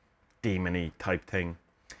 demon-y type thing.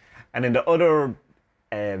 And in the other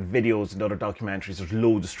videos and other documentaries, there's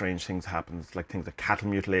loads of strange things happens, like things like cattle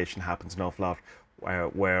mutilation happens an awful lot,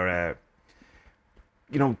 where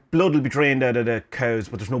blood will be drained out of the cows,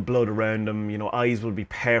 but there's no blood around them. Eyes will be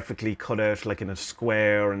perfectly cut out, like in a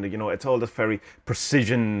square, and it's all this very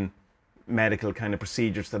precision medical kind of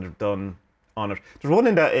procedures that are done on it. There's one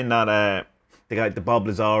in that the Bob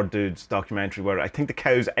Lazar dude's documentary where I think the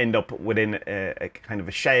cows end up within a kind of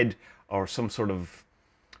a shed or some sort of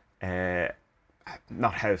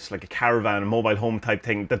not house, like a caravan, a mobile home type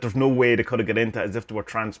thing that there's no way they could have got into, as if they were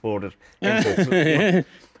transported into.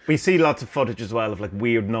 We see lots of footage as well of like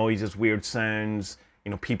weird noises, weird sounds,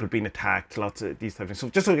 people being attacked, lots of these type of things. So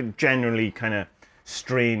just like a generally kind of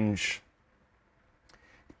strange,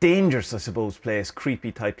 dangerous, I suppose, place,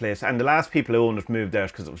 creepy type place. And the last people who owned it moved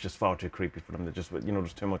out because it was just far too creepy for them. They just,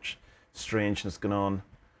 there's too much strangeness going on.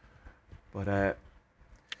 But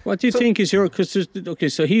what do you think is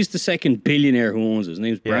because so he's the second billionaire who owns it. His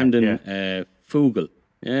name's Brandon Fugel.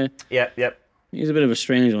 Yeah. Yep. He's a bit of a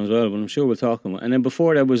strange one as well, but I'm sure we'll talk about. And then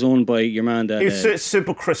before that was owned by your man that... He was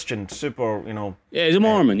super Christian, super, Yeah, he's a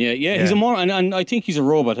Mormon, yeah. He's a Mormon, and I think he's a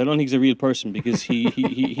robot. I don't think he's a real person, because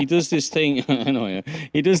he does this thing... I know, yeah.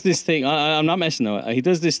 He does this thing... I'm not messing now. He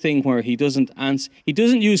does this thing where he doesn't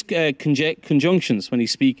use conjunctions when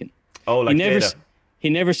he's speaking. Oh, like data. He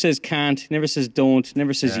never says can't, never says don't,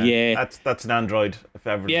 never says yeah. That's an android, if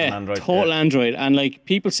ever it's an android. Total android. And like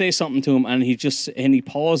people say something to him and he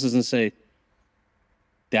pauses and say,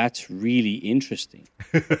 that's really interesting.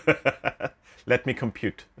 Let me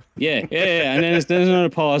compute. Yeah. And then there's another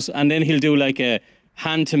pause, and then he'll do like a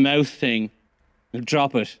hand to mouth thing. He'll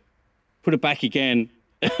drop it, put it back again,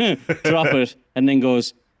 drop it, and then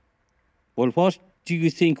goes, well, what do you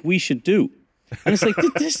think we should do? And it's like,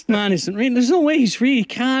 this man isn't real. There's no way he's real. He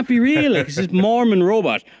can't be real. Like, he's this Mormon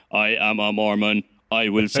robot. I am a Mormon. I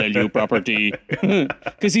will sell you property.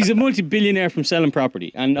 Because he's a multi-billionaire from selling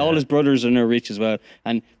property. And all his brothers are now rich as well.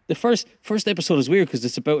 And the first episode is weird because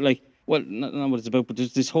it's about like, well, not what it's about, but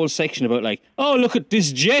there's this whole section about like, oh, look at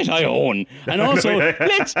this jet I own. And also,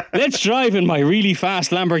 let's drive in my really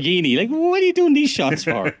fast Lamborghini. Like, what are you doing these shots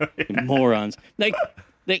for? Morons. Like,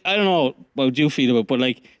 I don't know what you feel about, but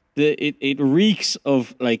like, it reeks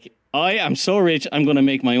of like, I am so rich, I'm going to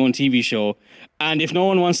make my own TV show. And if no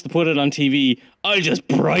one wants to put it on TV, I'll just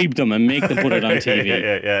bribe them and make them put it on TV.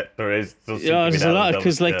 Yeah. There is. There's a lot,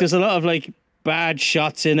 because like, there's a lot of like bad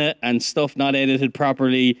shots in it and stuff not edited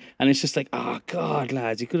properly. And it's just like, oh, God,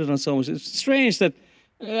 lads, you could have done so much. It's strange that,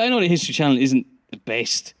 I know the History Channel isn't the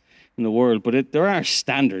best in the world, but there are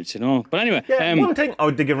standards, you know. But anyway, one thing. Oh,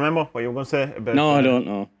 did you remember what you were going to say about? No, I don't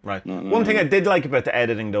know. Right. No, one thing I did like about the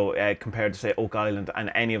editing, though, compared to say Oak Island and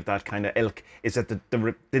any of that kind of ilk, is that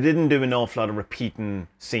they didn't do an awful lot of repeating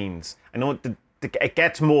scenes. I know it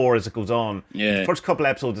gets more as it goes on. Yeah. The first couple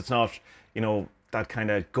episodes, it's not, you know, that kind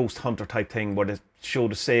of ghost hunter type thing where they show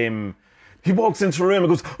the same. He walks into a room and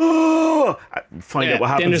goes, oh! Find out what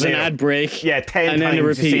happens. Then there's later. an ad break. Yeah, 10 and times then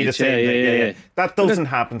you see the same thing. Yeah. That doesn't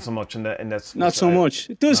happen so much in this. Not so much.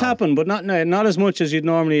 It does happen, but not as much as you'd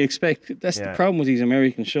normally expect. That's the problem with these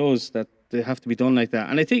American shows, that they have to be done like that.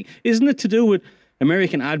 And I think, isn't it to do with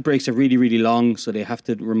American ad breaks are really, really long, so they have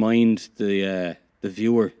to remind the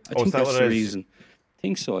viewer. I think that's the reason. I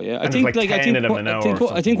think so, yeah. I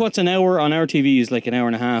think what's an hour on our TV is like an hour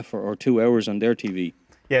and a half or 2 hours on their TV.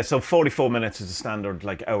 Yeah, so 44 minutes is a standard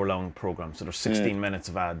like hour-long program. So there's 16 minutes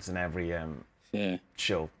of ads in every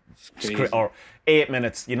show. Or 8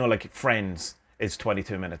 minutes, you know, like Friends is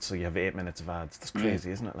 22 minutes, so you have 8 minutes of ads. That's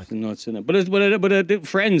crazy, isn't it? Like, it's nuts, isn't it? But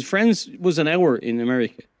Friends was an hour in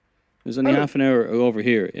America. It was only half an hour over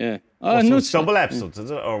here, yeah. So it's double episodes,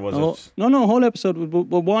 is it? Or was it? No, whole episode.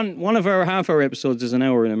 But one of our half-hour episodes is an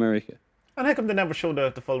hour in America. And how come they never show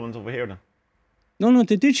the full ones over here then? No,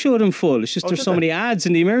 they did show them full. It's just there's so many ads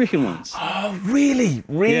in the American ones. Oh, really?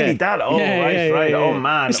 Yeah. That? Oh, right. Yeah. Oh,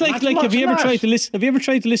 man. It's like have you ever tried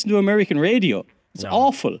to listen to American radio? It's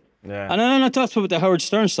awful. Yeah. And I'm not talking about the Howard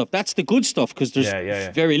Stern stuff. That's the good stuff because there's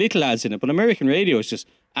very little ads in it. But American radio is just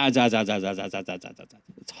ads.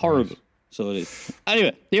 It's horrible. Right. So it is.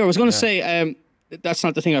 Anyway, I was going to say, that's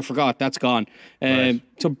not the thing I forgot. That's gone.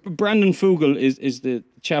 So Brandon Fugal is the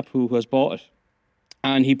chap who has bought it.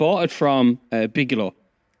 And he bought it from Bigelow.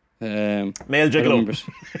 Male Gigolo.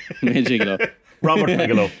 Male Gigolo. Robert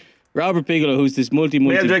Bigelow. Robert Bigelow, who's this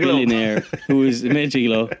multi-billionaire, who is Male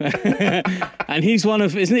Gigolo. And he's one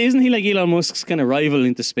of, isn't he like Elon Musk's kind of rival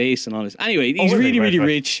into space and all this? Anyway, he's really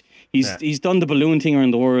rich. He's done the balloon thing around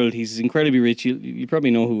the world. He's incredibly rich. You probably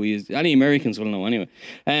know who he is. Any Americans will know anyway.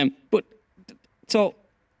 But so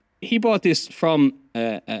he bought this from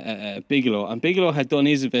Bigelow, and Bigelow had done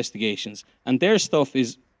his investigations, and their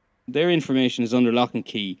information is under lock and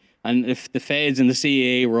key, and if the feds and the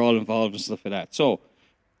CIA were all involved and stuff like that. So,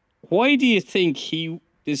 why do you think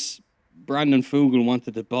this Brandon Fugal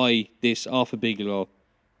wanted to buy this off of Bigelow?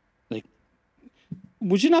 Like,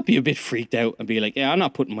 would you not be a bit freaked out and be like, yeah, I'm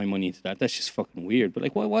not putting my money into that. That's just fucking weird. But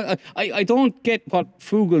like, why? I don't get what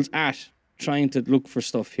Fugal's at trying to look for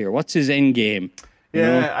stuff here. What's his end game?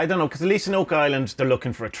 Yeah, I don't know, because at least in Oak Island, they're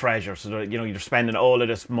looking for a treasure. So, you're spending all of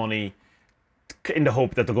this money in the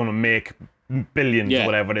hope that they're going to make billions or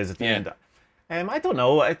whatever it is at the end. I don't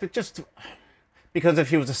know. Because if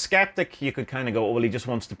he was a skeptic, you could kind of go, oh, well, he just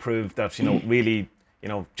wants to prove that, really,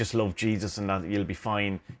 just love Jesus and that you'll be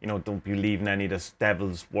fine. Don't believe in any of this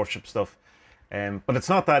devil's worship stuff. But it's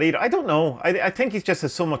not that either. I don't know. I think he just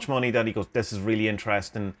has so much money that he goes, this is really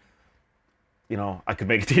interesting. I could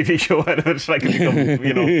make a TV show out of it. I could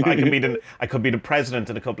become, I could be the president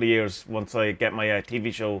in a couple of years once I get my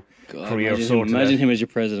TV show career sorted. Imagine him as your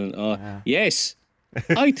president. Yes,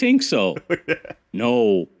 I think so.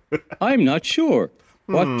 No, I'm not sure.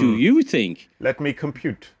 What do you think? Let me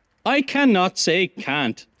compute. I cannot say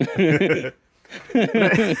can't. But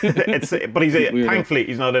thankfully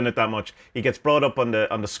he's not in it that much. He gets brought up on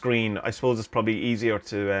the screen. I suppose it's probably easier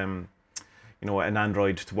to an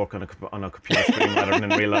android to work on a computer screen rather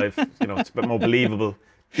than in real life. It's a bit more believable,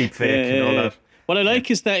 deep fake and all that. What I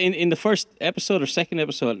like is that in the first episode or second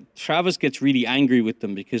episode, Travis gets really angry with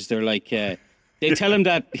them because they're like, they tell him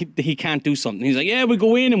that he can't do something. He's like, yeah, we'll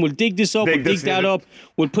go in and we'll dig this up, we'll dig that up,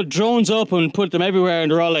 we'll put drones up and put them everywhere.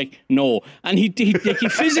 And they're all like, no. And he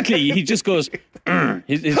physically, he just goes,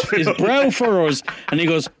 his brow furrows and he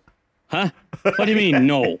goes, huh? What do you mean,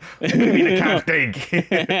 no? What do you mean I can't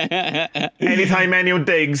dig? Anytime anyone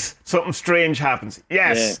digs, something strange happens.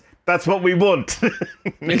 Yes, that's what we want.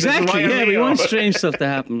 Exactly, yeah, we want strange stuff to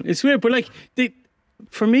happen. It's weird, but like,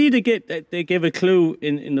 for me, they gave a clue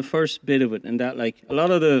in the first bit of it, and that like a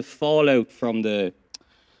lot of the fallout from the,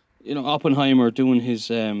 Oppenheimer doing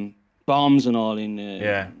his bombs and all in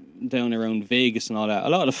down around Vegas and all that. A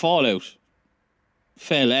lot of the fallout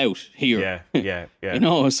fell out here.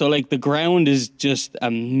 Yeah. So like the ground is just a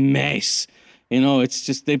mess. It's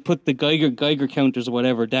just they put the Geiger counters or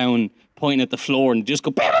whatever down, pointing at the floor, and just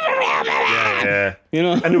go. Yeah.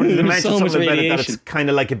 And they mentioned something about it that it's kind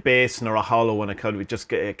of like a basin or a hollow, and it could just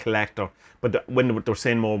get a collector. But when they were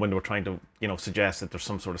saying more when they were trying to suggest that there's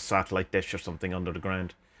some sort of satellite dish or something under the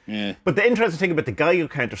ground. Yeah. But the interesting thing about the Geiger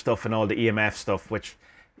counter stuff and all the EMF stuff, which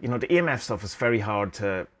the EMF stuff is very hard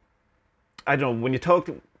to. I don't know, when you talk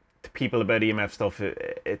to people about EMF stuff,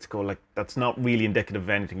 it's like that's not really indicative of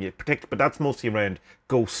anything you predict, but that's mostly around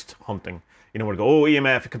ghost hunting. Where they go,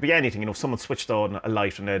 EMF, it could be anything. Someone switched on a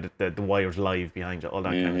light and the wire's live behind it, all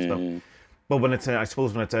that kind of stuff. Yeah. But when it's, I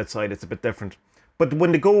suppose when it's outside, it's a bit different. But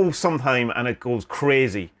when they go sometime and it goes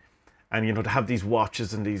crazy, and to have these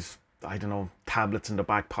watches and these, tablets in the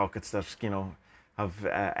back pockets that, have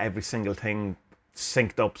every single thing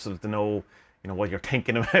synced up so that they know, what you're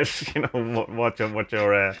thinking about, what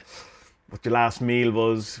your last meal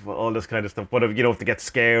was, all this kind of stuff. But if they get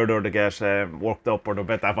scared or they get worked up or they're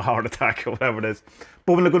about to have a heart attack or whatever it is.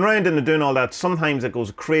 But when they're going around and they're doing all that, sometimes it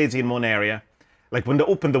goes crazy in one area. Like when they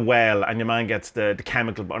open the well and your man gets the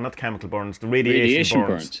chemical, or not the chemical burns, the radiation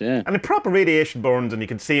burns. Yeah. And the proper radiation burns, and you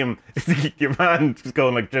can see him, your man is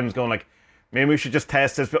going like, Jim's going like, maybe we should just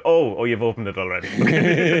test this, but you've opened it already.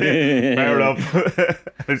 Fair enough.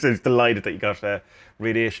 He's delighted that you got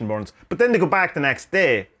radiation burns. But then they go back the next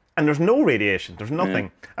day, and there's no radiation. There's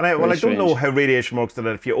nothing. Yeah. And I don't know how radiation works. That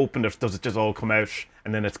if you open it, does it just all come out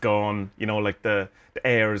and then it's gone? Like the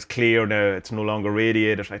air is clear now. It's no longer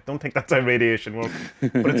radiated. I don't think that's how radiation works.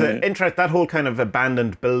 But it's an interest. That whole kind of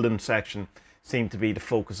abandoned building section seemed to be the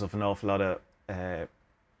focus of an awful lot of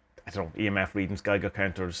EMF readings, Geiger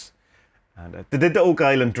counters. And they did the Oak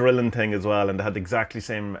Island drilling thing as well, and they had the exactly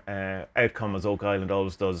same outcome as Oak Island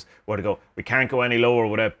always does, where they go, we can't go any lower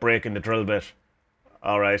without breaking the drill bit.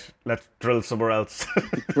 All right, let's drill somewhere else.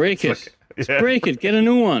 Break it. Break it. Get a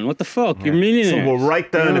new one. What the fuck? Yeah. You're millionaires. So we're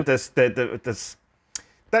right down at this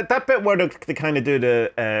that bit where they kind of do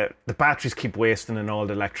the batteries keep wasting and all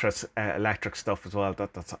the electric stuff as well.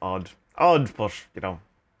 That's odd, but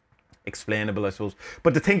explainable, I suppose.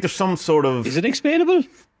 But they think there's some sort of. Is it explainable?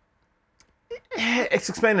 It's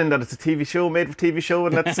explaining that it's a TV show made for TV show,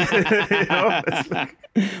 and that's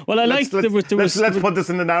well, I like let's put this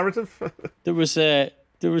in the narrative. There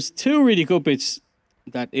was two really good bits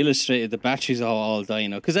that illustrated the batteries all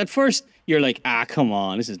dying out. Because at first you're like, come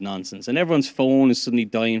on, this is nonsense, and everyone's phone is suddenly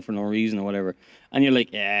dying for no reason or whatever, and you're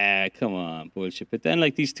like, come on, bullshit. But then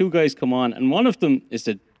like these two guys come on, and one of them is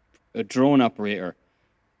a drone operator.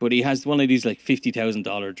 But he has one of these like $50,000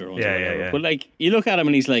 drones or whatever. Yeah. But like you look at him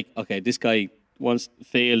and he's like, okay, this guy once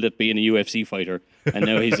failed at being a UFC fighter, and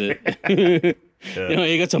now he's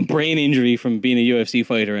he got some brain injury from being a UFC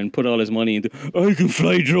fighter and put all his money into I can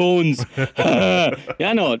fly drones.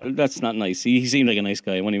 No, that's not nice. He seemed like a nice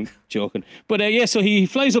guy. I wasn't even joking. But so he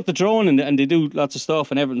flies up the drone and they do lots of stuff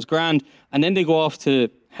and everything's grand. And then they go off to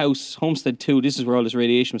Homestead 2. This is where all this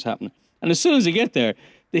radiation was happening. And as soon as they get there,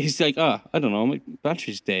 he's like, I don't know, my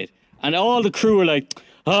battery's dead. And all the crew are like,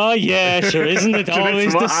 oh yeah, sure, isn't it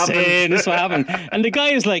always the same? This is what happened. And the guy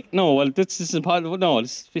is like, no, well, this is impossible. No,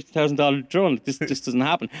 this $50,000 drone. This doesn't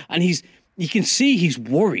happen. And you can see he's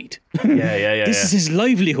worried. Yeah. This is his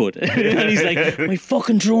livelihood. And he's like, my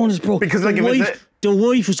fucking drone is broke. Because the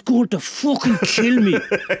wife was going to fucking kill me.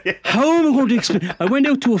 How am I going to explain? I went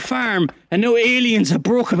out to a farm and now aliens have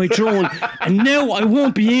broken my drone and now I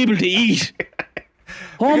won't be able to eat.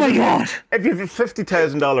 Oh my God! If you have a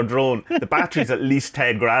 $50,000 drone, the battery's at least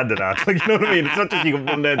 10 grand in that. Like, you know what I mean? It's not just you can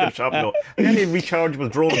run down to the shop and go, I need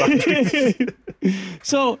rechargeable drone batteries.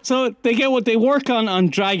 So they get what they work on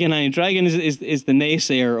Dragon, and Dragon is the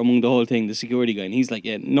naysayer among the whole thing, the security guy, and he's like,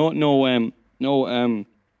 no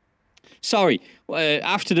Sorry.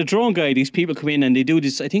 After the drone guy, these people come in and they do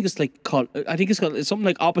this. I think it's called something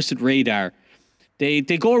like opposite radar. They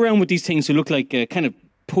go around with these things who look like kind of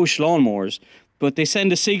push lawnmowers, but they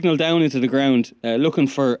send a signal down into the ground looking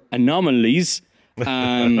for anomalies.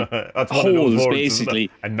 That's holes, words,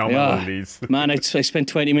 basically. Anomalies. Yeah. Man, I spent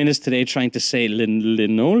 20 minutes today trying to say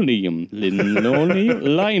linoleum.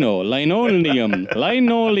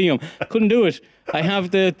 Couldn't do it. I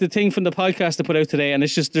have the thing from the podcast to put out today, and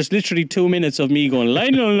it's just there's literally 2 minutes of me going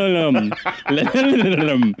linoleum. I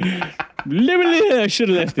should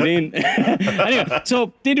have left it in. Anyway,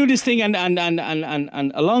 so they do this thing, and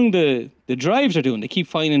along the drives they're doing, they keep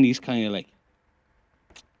finding these kind of like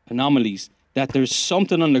anomalies. That there's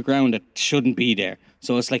something underground that shouldn't be there.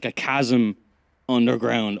 So it's like a chasm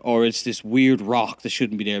underground, or it's this weird rock that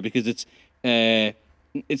shouldn't be there because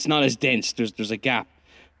it's not as dense. There's a gap.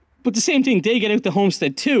 But the same thing, they get out the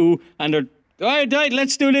homestead too, and they're, all right,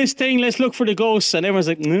 let's do this thing. Let's look for the ghosts. And everyone's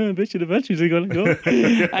like, no, I bet you the batteries are going to go.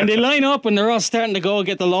 And they line up, and they're all starting to go,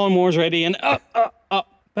 get the lawnmowers ready, and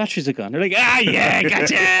batteries are gone. They're like, yeah,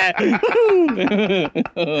 gotcha.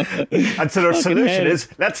 And so their solution is,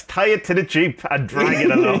 let's tie it to the Jeep and drag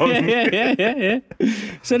it along. yeah.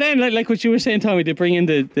 So then, like what you were saying, Tommy, they bring in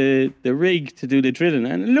the rig to do the drilling,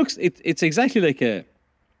 and it's exactly like a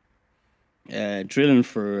drilling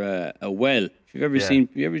for a well. If you've ever seen,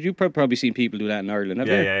 you've probably seen people do that in Ireland, have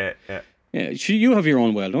you? Yeah. Yeah, you have your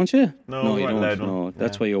own well, don't you? No, you don't. No,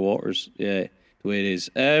 that's why your water's the way it is.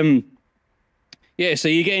 Yeah, so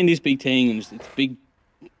you get in this big thing, and it's big.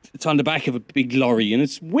 It's on the back of a big lorry, and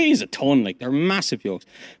it weighs a ton. Like, they're massive yokes.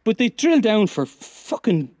 But they drill down for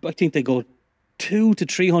fucking, I think they go 200 to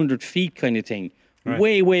 300 feet kind of thing. Right.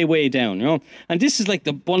 Way down, you know? And this is like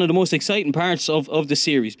one of the most exciting parts of the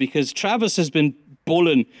series, because Travis has been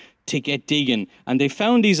bulling to get digging, and they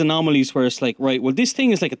found these anomalies where it's like, right, well, this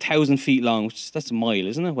thing is like 1,000 feet long, that's a mile,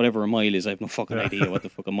 isn't it? Whatever a mile is, I have no fucking idea what the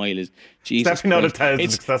fuck a mile is. Jesus, definitely not 1,000.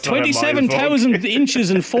 It's 27,000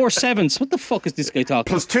 inches and 4/7. What the fuck is this guy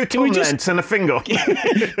talking? Plus 2 tongue lengths and a finger.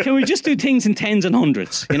 Can we just do things in tens and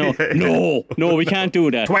hundreds? You know, no, we can't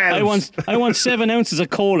do that. 12. I want 7 ounces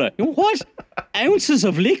of cola. What? Ounces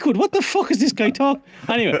of liquid? What the fuck is this guy talking?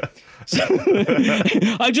 Anyway. So,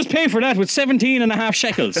 I'll just pay for that with 17.5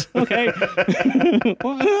 shekels. Okay. Get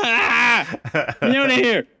out of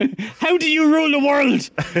here. How do you rule the world?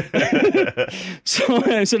 So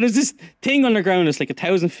there's this thing underground that's like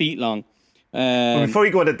 1,000 feet long. Before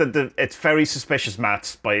you go, it's very suspicious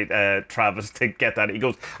maths by Travis to get that. He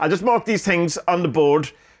goes, I'll just mark these things on the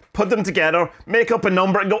board, put them together, make up a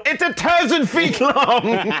number, and go, it's 1,000 feet long.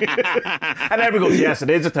 And everyone goes, yes, it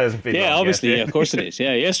is 1,000 feet long. Yeah, obviously, yes. Yeah, of course it is.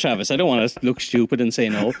 Yeah, yes, Travis. I don't want to look stupid and say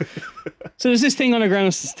no. So there's this thing underground,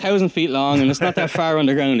 it's 1,000 feet long, and it's not that far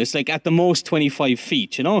underground. It's like at the most 25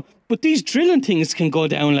 feet, you know? But these drilling things can go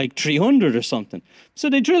down like 300 or something. So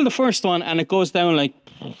they drill the first one, and it goes down like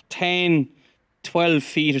 10, 12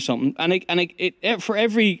 feet or something. And it for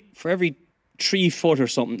every 3 foot or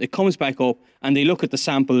something, it comes back up, and they look at the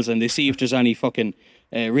samples and they see if there's any fucking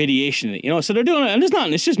radiation in it, you know. So they're doing it, and there's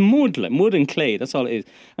nothing. It's just mud and clay. That's all it is.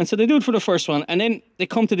 And so they do it for the first one, and then they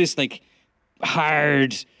come to this like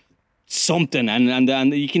hard something,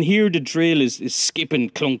 and you can hear the drill is skipping,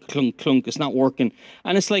 clunk, clunk, clunk. It's not working,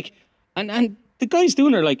 and it's like, and the guys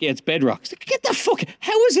doing it are like, yeah, it's bedrock. It's like, get the fuck.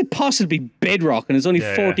 How is it possibly bedrock? And it's only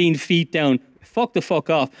 14 feet down. Fuck the fuck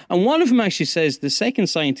off. And one of them actually says, the second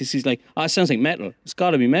scientist, he's like, it sounds like metal. It's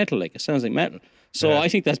got to be metal. Like, it sounds like metal. So I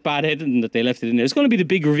think that's bad editing that they left it in there. It's going to be the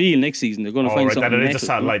big reveal next season. They're going to find something that it metal. is a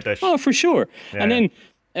satellite dish. Oh, for sure. Yeah.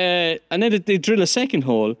 And then they drill a second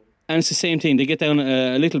hole, and it's the same thing. They get down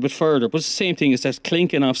a little bit further, but it's the same thing. It's just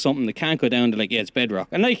clinking off something. They can't go down. They're like, yeah, it's bedrock.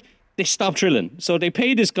 And like, they stop drilling. So they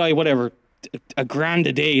pay this guy, whatever, $1,000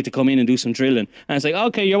 a day to come in and do some drilling. And it's like,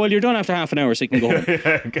 okay, you're done after half an hour, so you can go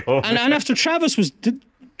home. Go home. And after Travis was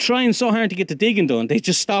trying so hard to get the digging done, they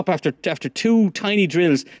just stop after 2 tiny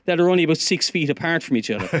drills that are only about 6 feet apart from each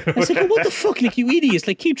other. And it's like, oh, what the fuck, like, you idiots,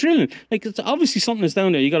 like, keep drilling. Like, it's obviously something is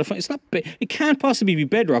down there. You got to find. It's not. It can't possibly be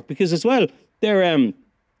bedrock, because as well,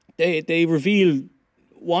 they reveal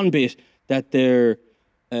one bit that they're.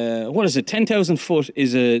 What is it? 10,000 foot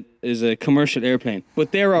is a commercial airplane,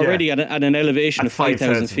 but they're already at an elevation of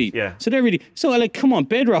 5,000 feet. Yeah. So they're really like, come on,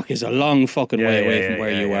 bedrock is a long fucking way away from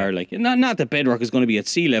where you are. Like, not that bedrock is going to be at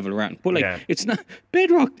sea level around, but like it's not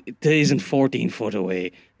bedrock. It isn't 14 foot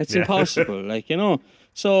away. It's impossible. Like, you know.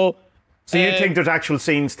 So you think there's actual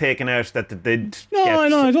scenes taken out that they did? No,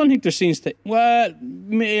 I don't think there's scenes. Well,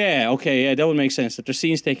 yeah, okay, yeah, that would make sense. That there's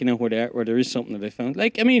scenes taken out where there is something that they found.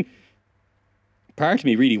 Like, I mean, part of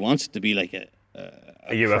me really wants it to be like a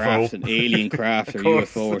a UFO, craft, an alien craft, or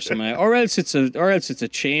UFO or something, or else it's a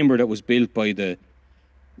chamber that was built by the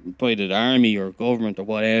army or government or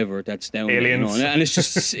whatever that's down aliens. there, and it's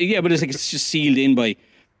just but it's just sealed in by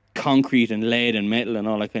concrete and lead and metal and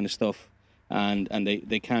all that kind of stuff, and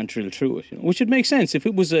they can't drill through it, which would make sense if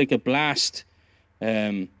it was like a blast.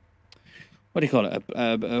 What do you call it?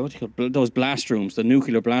 What do you call those blast rooms? The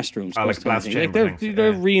nuclear blast rooms. Like blast chamber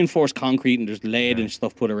they're reinforced concrete and there's lead and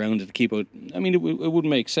stuff put around it to keep it. I mean, it wouldn't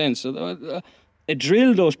make sense. So, a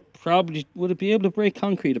drill, though, probably would it be able to break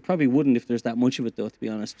concrete? It probably wouldn't if there's that much of it, though. To be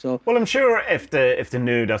honest. So. Well, I'm sure if they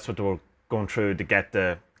knew that's what they were going through to get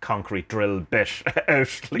the concrete drill bit out,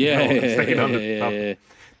 Top. The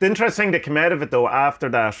interesting thing that came out of it, though, after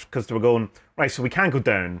that, because they were going right, so we can't go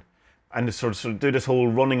down. And they sort of do this whole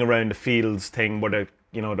running around the fields thing where they're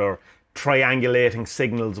triangulating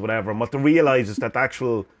signals, whatever. And what they realise is that the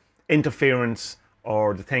actual interference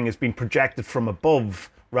or the thing is being projected from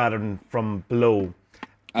above rather than from below.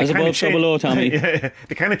 As above, so below, Tommy. Yeah,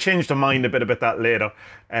 they kind of changed their mind a bit about that later,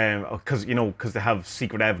 because they have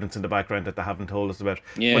secret evidence in the background that they haven't told us about.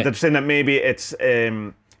 Yeah. But they're saying that maybe it's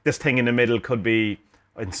this thing in the middle could be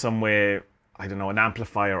in some way, I don't know, an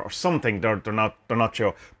amplifier or something. They're not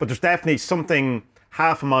sure, but there's definitely something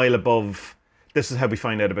half a mile above. This is how we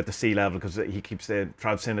find out about the sea level, because he keeps saying,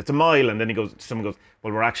 Trav saying it's a mile, and then someone goes,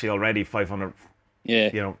 well, we're actually already 500,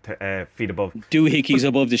 feet above. Doohickeys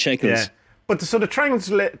above the shekels. Yeah. But so the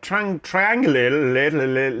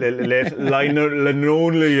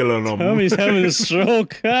linoleum. Tommy's having a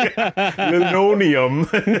stroke. Linoleum.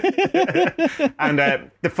 And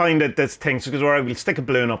they find that this thing, so goes, all right, we'll stick a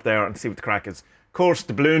balloon up there and see what the crack is. Of course,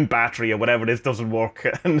 the balloon battery or whatever it is doesn't work.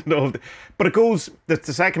 But it goes, the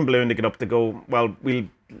second balloon they get up, to go, well, we'll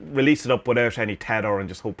release it up without any tether and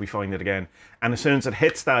just hope we find it again. And as soon as it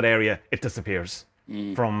hits that area, it disappears.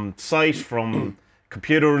 From sight, from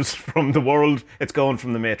computers, from the world. It's gone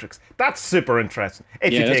from the Matrix. That's super interesting.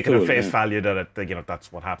 If you take it at face value that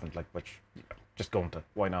that's what happened, which just go into,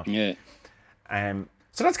 why not? Yeah.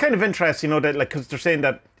 So that's kind of interesting, that because they're saying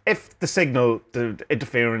that if the signal, the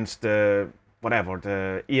interference, the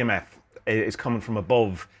EMF is coming from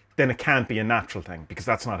above, then it can't be a natural thing, because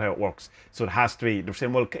that's not how it works. So it has to be. They're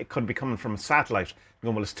saying, well, it could be coming from a satellite. You're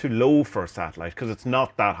going, well, it's too low for a satellite because it's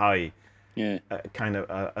not that high. Yeah.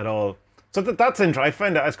 At all. So that's interesting. I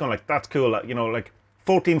find that it's kind of that's cool.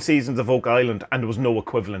 14 seasons of Oak Island, and there was no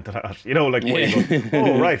equivalent to that.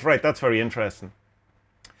 Oh, right. That's very interesting.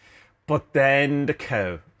 But then the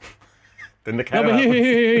cow. No, but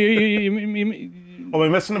here. Am I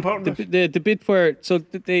missing a part? The bit where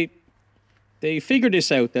they figured this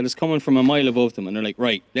out, that it's coming from a mile above them, and they're like,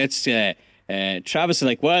 right, let's. Travis is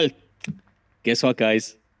like, well, guess what,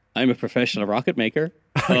 guys? I'm a professional rocket maker.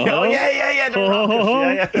 Oh,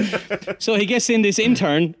 yeah. So he gets in this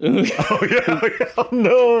intern. Oh,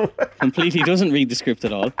 no. Completely doesn't read the script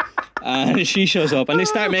at all. And she shows up and they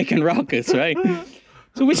start making rockets, right?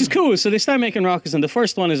 So, which is cool. So they start making rockets, and the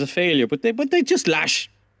first one is a failure, but they just lash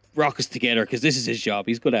rockets together because this is his job.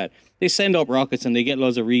 He's good at it. They send up rockets and they get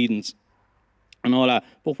loads of readings and all that.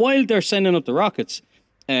 But while they're sending up the rockets,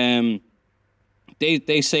 they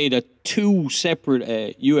say that two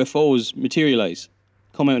separate UFOs materialize,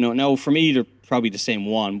 come out now. Now, for me, they're probably the same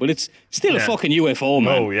one, but it's still a fucking UFO,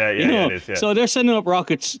 man. Oh, yeah, it is, yeah. So they're sending up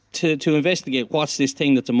rockets to investigate what's this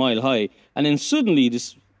thing that's a mile high, and then suddenly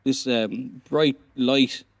this bright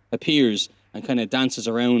light appears and kind of dances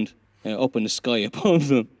around up in the sky above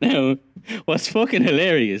them. Now, what's fucking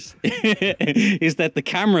hilarious is that the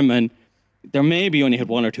cameraman, there maybe only had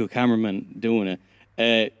one or two cameramen doing it.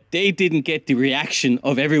 They didn't get the reaction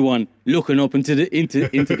of everyone looking up into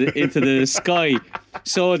the sky,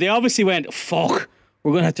 so they obviously went, "Fuck,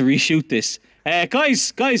 we're gonna have to reshoot this."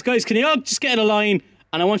 Guys, can you all just get in a line?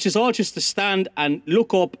 And I want you all just to stand and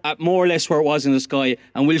look up at more or less where it was in the sky,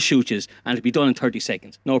 and we'll shoot you. And it'll be done in 30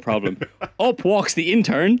 seconds. No problem. Up walks the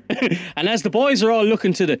intern, and as the boys are all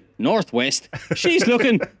looking to the northwest, she's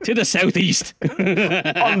looking to the southeast.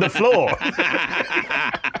 On the floor.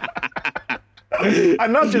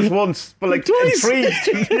 And not just once, but like twice. 3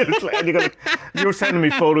 years later. You were sending me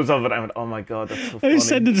photos of it. I went, oh my God, that's so funny. I was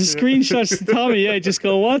sending the screenshots to Tommy, just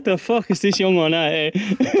go, what the fuck is this young one at?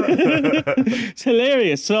 It's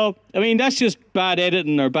hilarious. So, I mean, that's just bad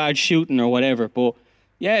editing or bad shooting or whatever. But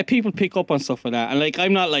yeah, people pick up on stuff like that. And like,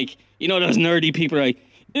 I'm not like, those nerdy people are like,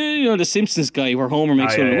 the Simpsons guy where Homer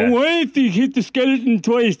makes fun of, why did he hit the skeleton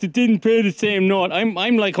twice that didn't play the same note?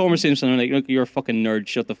 I'm like Homer Simpson. I'm like, look, you're a fucking nerd.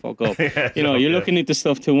 Shut the fuck up. You're looking into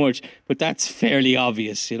stuff too much. But that's fairly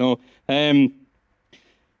obvious, Yeah,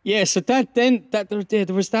 so there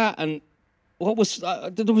was that. And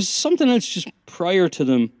there was something else just prior to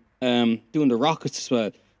them doing the rockets as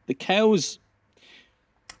well. The cows.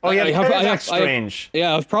 Oh yeah, the cows I act strange. I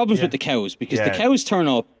have problems with the cows because the Yeah. cows turn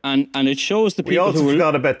up and it shows the We people also who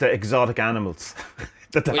forgot about the exotic animals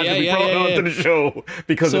that had to be brought onto the show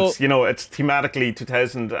because So- it's it's thematically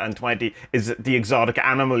 2020 is the exotic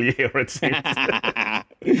animal year. It seems.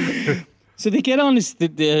 So they get on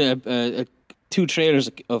two trailers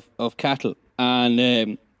of cattle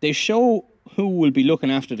and they show who will be looking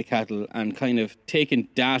after the cattle and kind of taking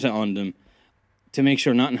data on them to make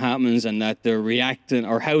sure nothing happens and that they're reacting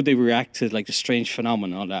or how they react to like the strange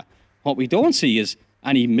phenomenon and all that. What we don't see is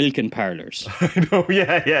any milking parlours. No,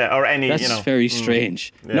 yeah, or any. That's very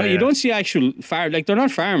strange. No, you yeah. don't see actual like they're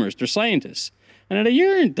not farmers, they're scientists. And they're like,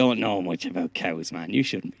 you don't know much about cows, man. You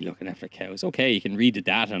shouldn't be looking after cows. Okay, you can read the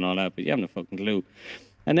data and all that, but you haven't a fucking clue.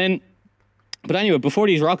 And then, but anyway, before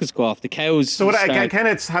these rockets go off, the cows. So I kind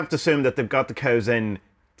of have to assume that they've got the cows in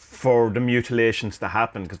for the mutilations to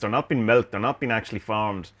happen because they're not being milked, they're not being actually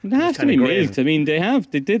farmed. They have to be milked. I mean, they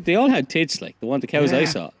all had tits like the cows I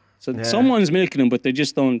saw. So someone's milking them, but they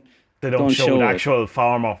just don't. They don't show the it. actual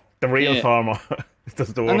farmer, the real farmer.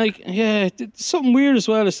 Does the work. And like, something weird as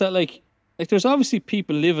well is that like there's obviously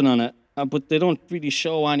people living on it, but they don't really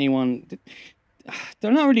show anyone.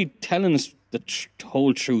 They're not really telling us the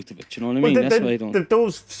whole truth of it. You know what I mean? That's why I don't.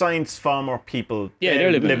 Those science farmer people,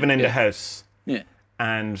 they're living in the house. Yeah.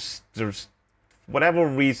 And there's whatever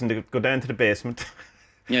reason to go down to the basement.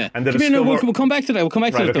 Yeah. And we'll come back to that. We'll come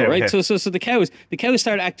back to that though, right? Okay. So the cows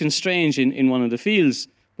start acting strange in one of the fields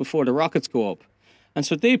before the rockets go up, and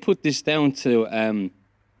so they put this down to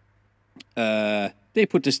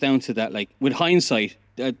that, like, with hindsight,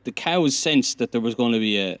 the cows sensed that there was going to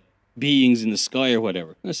be beings in the sky or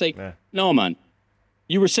whatever. And it's like, no, man,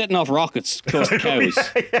 you were setting off rockets close to cows.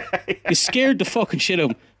 You scared the fucking shit out of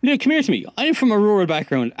them. Look, come here to me. I'm from a rural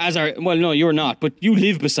background, well, no, you're not, but you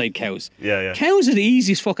live beside cows. Yeah. Cows are the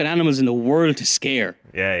easiest fucking animals in the world to scare.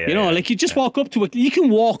 Yeah. You know, like you just walk up to you can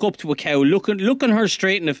walk up to a cow, looking her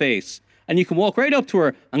straight in the face, and you can walk right up to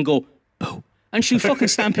her and go, boo, and she'll fucking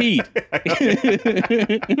stampede.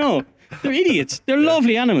 You know, they're idiots. They're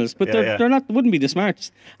lovely animals, but they're not. Wouldn't be the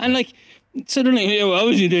smartest. And like, suddenly,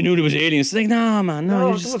 obviously they knew there was aliens. It's like, nah, man, no. No,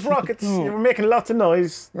 it was rockets. You were making lots of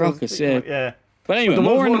noise. Rockets, yeah. But anyway,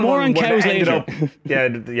 more on cows later.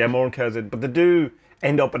 More on cows. But they do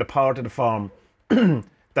end up at a part of the farm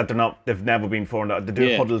that they've never been before. They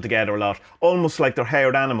do huddle together a lot, almost like they're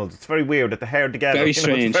haired animals. It's very weird that they're haired together. Very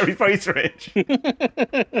strange. It's very, very strange.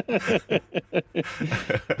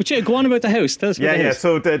 But go on about the house. Tell us about the house.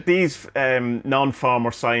 So these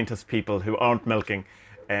non-farmer scientist people who aren't milking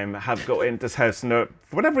have got into this house, and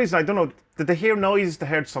for whatever reason, I don't know, did they hear noise? They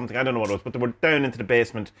heard something, I don't know what it was, but they were down into the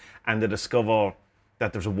basement and they discover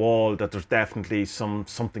that there's a wall, that there's definitely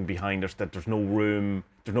something behind us, that there's no room,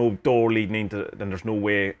 there's no door leading into, then there's no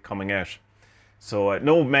way coming out. So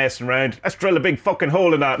no messing around. Let's drill a big fucking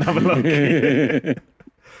hole in that and have a look.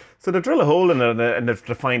 So they drill a hole in it and they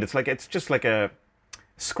find it's just like a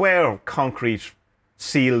square concrete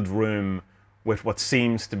sealed room with what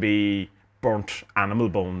seems to be burnt animal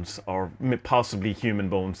bones or possibly human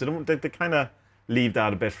bones. They kind of leave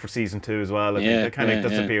that a bit for season 2 as well. I think it kind of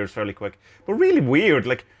disappears fairly quick. But really weird,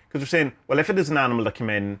 like, because they're saying, well, if it is an animal that came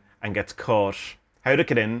in and gets caught, how did it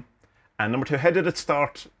get in? And number 2, how did it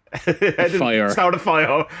start? Fire. Start a fire,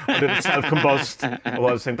 or did it self-combust? Or what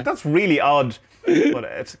I was saying. But that's really odd. But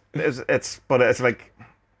it's like.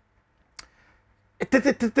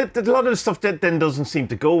 A lot of the stuff then doesn't seem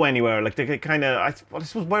to go anywhere. Like they kind of, I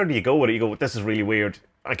suppose, where do you go? Where do you go? This is really weird.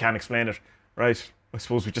 I can't explain it. Right? I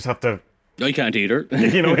suppose we just have to. I can't either.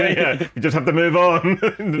 We just have to move on.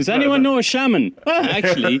 Does anyone know a shaman?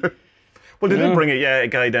 Actually. Well, they did bring a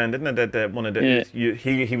guy down, didn't they? One of the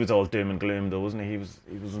he was all doom and gloom though, wasn't he?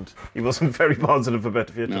 He wasn't very positive about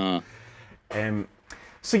the future. No.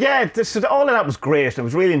 So all of that was great. I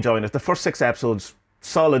was really enjoying it. The first 6 episodes,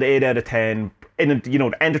 solid 8 out of 10.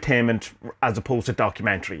 Entertainment as opposed to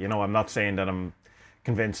documentary. I'm not saying that I'm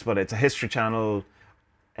convinced, but it's a History Channel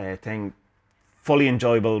thing, fully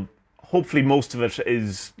enjoyable. Hopefully most of it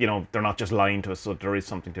is, they're not just lying to us, so there is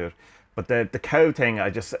something to it. But the cow thing,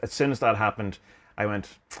 as soon as that happened, I went,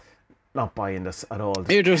 not buying this at all.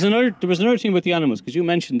 Here, there was another thing with the animals, because you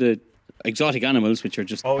mentioned the exotic animals, which are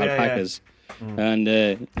just alpacas. And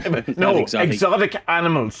no, exotic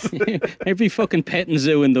animals. Every fucking petting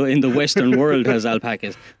zoo in the Western world has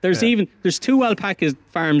alpacas. There's 2 alpaca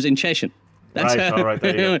farms in Cheshire. That's all right,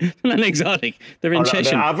 there you go. They're not exotic. They're in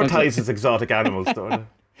Cheshire. They advertise as exotic animals, don't they?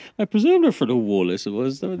 I presume they're for the wool, I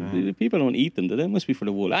suppose. People don't eat them, do they? Must be for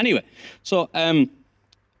the wool. Anyway, so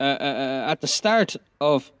at the start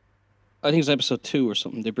of, I think it's episode 2 or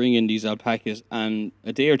something, they bring in these alpacas, and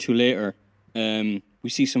a day or two later, we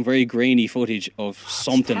see some very grainy footage of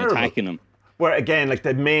something attacking them. Where again, like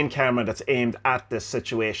the main camera that's aimed at this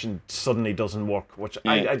situation suddenly doesn't work, which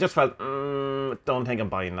I just felt, don't think I'm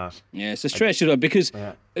buying that. Yeah, it's a stretch as well, because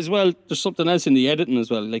as well, there's something else in the editing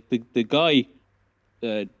as well. Like the guy,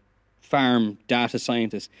 farm data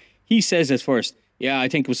scientist, he says at first, yeah, I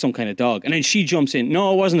think it was some kind of dog. And then she jumps in,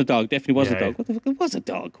 no, it wasn't a dog, definitely wasn't a dog. What the fuck, it was a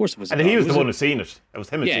dog, of course it was a dog. And he was the one who seen it. It was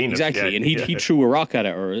him who seen it. Exactly. Yeah, and he threw a rock at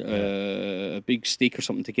it, or a big stick or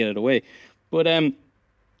something to get it away. But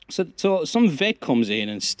so some vet comes in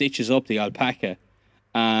and stitches up the alpaca,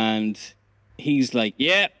 and he's like,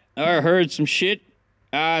 yeah, I heard some shit,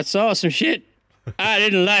 I saw some shit, I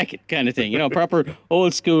didn't like it, kind of thing, proper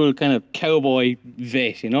old school kind of cowboy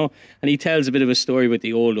vet, and he tells a bit of a story about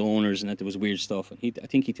the old owners and that there was weird stuff, and I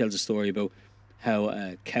think he tells a story about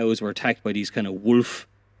how cows were attacked by these kind of wolf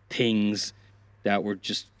things that were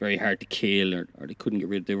just very hard to kill, or they couldn't get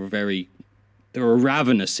rid of. They were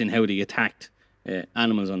ravenous in how they attacked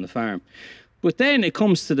animals on the farm. But then it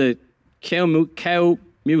comes to the cow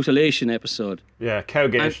mutilation episode. Yeah,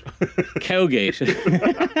 Cowgate. Cowgate.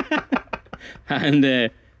 And a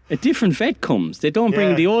different vet comes. They don't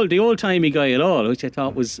bring the old timey guy at all, which I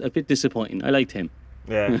thought was a bit disappointing. I liked him.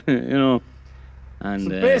 Yeah. And so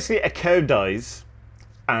basically, a cow dies,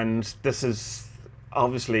 and this is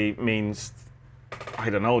obviously means, I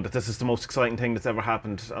don't know, that this is the most exciting thing that's ever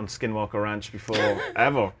happened on Skinwalker Ranch before,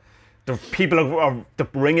 ever. The people are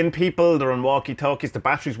ringing people, they're on walkie-talkies, the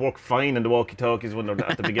batteries work fine in the walkie-talkies when they're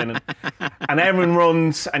at the beginning. And everyone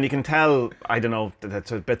runs, and you can tell, I don't know, that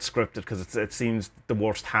it's a bit scripted, because it seems the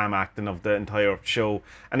worst ham acting of the entire show.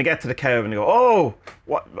 And they get to the cow, and they go, oh,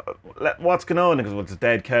 what's going on? And he goes, well, it's a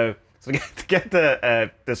dead cow. So they get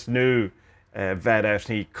this new vet out,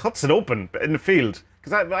 and he cuts it open in the field.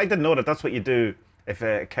 Because I didn't know that's what you do if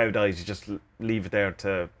a cow dies, you just leave it there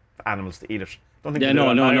to animals to eat it. No.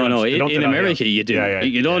 In America, you do.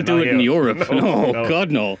 You don't do it in Europe. No, God,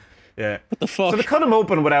 no. Yeah. What the fuck? So they cut him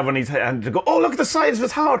open or whatever, and they go, oh, look at the size of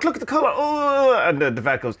his heart, look at the colour, oh, and the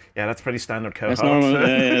vet goes, yeah, that's pretty standard cow That's heart. normal.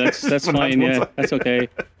 That's fine. Yeah, that's okay.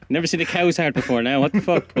 Never seen a cow's heart before. Now, what the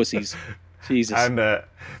fuck, pussies? Jesus. And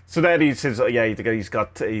so then he says, oh, yeah, he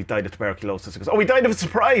died of tuberculosis. He goes, oh, he died of a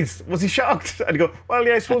surprise. Was he shocked? And he go, well,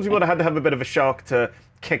 yeah, I suppose he would have had to have a bit of a shock to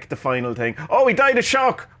kick the final thing. Oh, he died of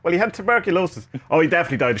shock. Well, he had tuberculosis. Oh, he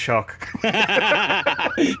definitely died of shock.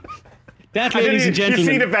 That, ladies and gentlemen.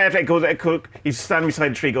 You see the vet, he's standing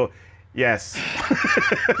beside the tree, go, yes.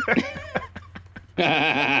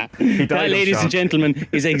 That, ladies and gentlemen,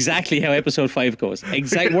 is exactly how episode 5 goes.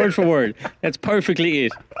 Exact word for word. That's perfectly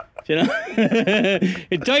it. He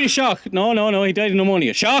died of shock. No, he died of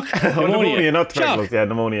pneumonia. Shock. Pneumonia, not tuberculosis. Yeah,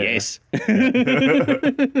 pneumonia. Yes. Yeah,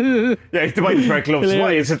 he died of tuberculosis.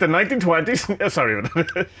 Why? Is it the 1920s? Sorry.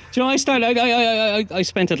 I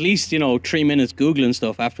spent at least 3 minutes Googling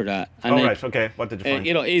stuff after that. And right, okay. What did you find?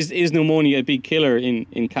 Is pneumonia a big killer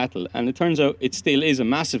in cattle? And it turns out it still is a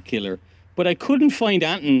massive killer. But I couldn't find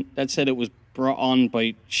anything that said it was brought on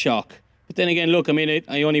by shock. But then again, look, I mean,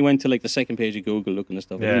 I only went to the second page of Google looking at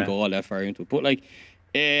stuff. I didn't go all that far into it. But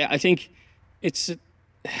I think it's,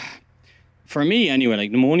 for me anyway,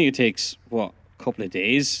 pneumonia takes, a couple of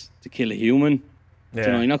days to kill a human.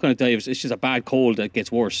 Yeah. You're not going to die. It's just a bad cold that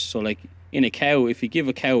gets worse. So in a cow, if you give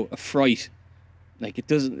a cow a fright,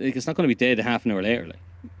 it's not going to be dead half an hour later.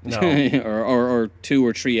 No. or 2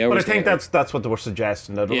 or 3 hours. But I think that's what they were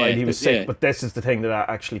suggesting. That he was sick, but this is the thing that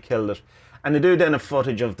actually killed it. And they do then a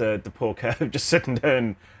footage of the poor cow just sitting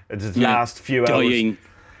down his last few dying.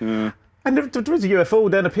 Hours. And there was a UFO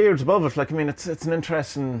then appears above it. It's an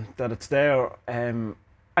interesting that it's there. And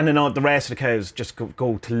then the rest of the cows just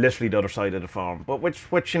go to literally the other side of the farm. But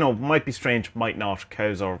which might be strange, might not.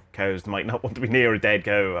 Cows might not want to be near a dead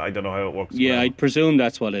cow. I don't know how it works. Yeah, I'd presume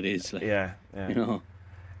that's what it is. Yeah.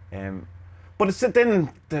 But it's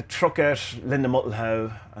then the truck out, Linda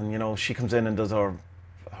Muttlehow, and she comes in and does her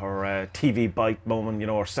TV bite moment,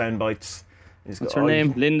 her sound bites. What's her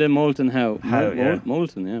name? Linda Moulton Howe.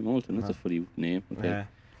 Moulton. That's a funny name. Okay.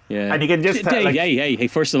 Yeah. And you can just hey.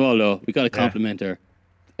 First of all, though, we got to compliment her.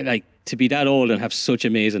 To be that old and have such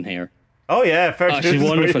amazing hair. Oh yeah, fair. She's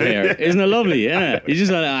wonderful hair. Isn't it lovely? Yeah. You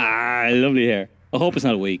just lovely hair. I hope it's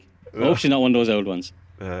not a wig. I hope she's not one of those old ones.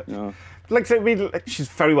 No. She's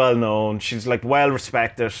very well known. She's well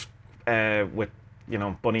respected with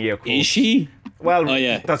bunny ear quotes. Is she? Well, oh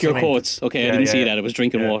yeah, that's your quotes. Okay, I didn't see that. I was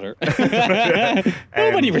drinking water.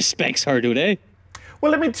 Nobody respects her, do they?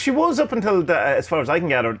 Well, I mean, she was up until as far as I can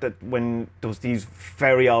gather, that when there was these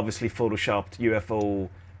very obviously photoshopped UFO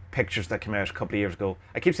pictures that came out a couple of years ago.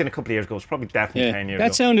 I keep saying a couple of years ago. It's probably definitely 10 years ago.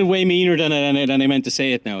 That sounded way meaner than I meant to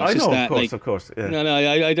say it now. It's I just know, that, of course. Yeah. No,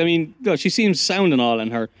 I mean, no, she seems sound and all,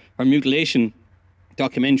 and her mutilation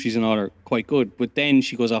documentaries and all are quite good. But then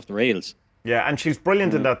she goes off the rails. Yeah, and she's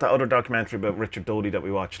brilliant in that other documentary about Richard Doty that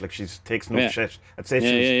we watched. Like, she takes no shit. I'd say she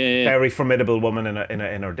was a very formidable woman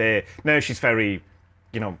in her day. Now she's very,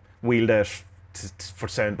 wheeled out for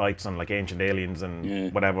sound bites on like Ancient Aliens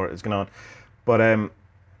and whatever is going on. But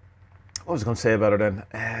what was I going to say about her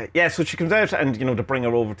then? So she comes out and to bring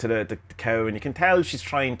her over to the cow, and you can tell she's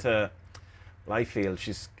trying to. Well, I feel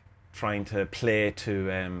she's trying to play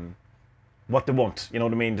to. What they want, you know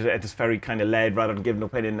what I mean? It's very kind of led rather than giving an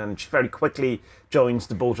opinion, and she very quickly joins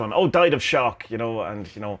the boat on, died of shock,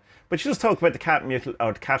 but she does talk about the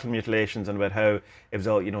cattle mutilations and about how it was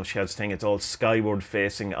all, she has this thing, it's all skyward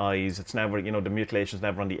facing eyes, it's never, the mutilation's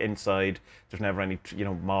never on the inside, there's never any,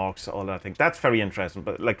 marks, all that thing. That's very interesting,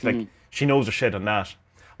 but like she knows her shit on that.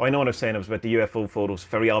 I know what I was saying, it was about the UFO photos,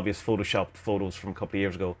 very obvious photoshopped photos from a couple of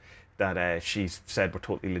years ago that she said were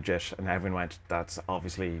totally legit, and everyone went, that's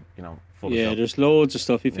obviously, Photoshop. Yeah, there's loads of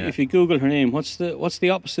stuff. If you Google her name, what's the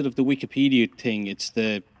opposite of the Wikipedia thing? It's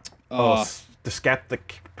the the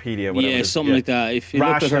Skepticpedia, whatever. Yeah, something like that. If you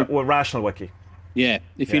look at her, Rational Wiki. Yeah,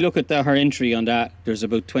 if you look at her entry on that, there's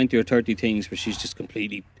about 20 or 30 things where she's just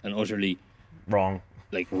completely and utterly wrong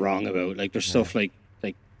about. Like there's stuff like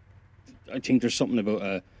I think there's something about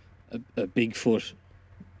a Bigfoot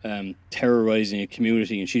terrorizing a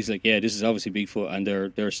community, and she's like, this is obviously Bigfoot, and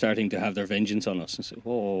they're starting to have their vengeance on us. And so,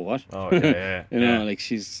 whoa, what? Oh, yeah. Like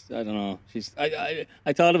she's, I don't know,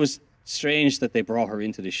 I thought it was strange that they brought her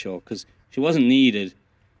into this show because she wasn't needed,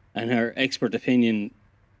 and her expert opinion,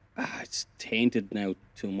 it's tainted now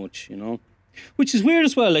too much, which is weird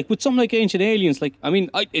as well. Like with something like Ancient Aliens, like I mean,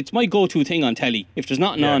 it's my go-to thing on telly. If there's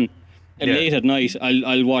nothing on late at night,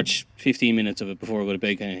 I'll watch 15 minutes of it before I go to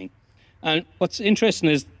bed, kind of thing. And what's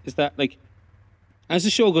interesting is that, like, as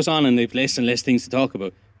the show goes on and they've less and less things to talk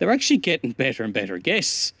about, they're actually getting better and better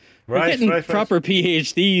guests. They're getting proper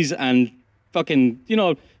PhDs and fucking,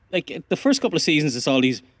 like the first couple of seasons, it's all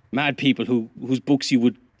these mad people whose books you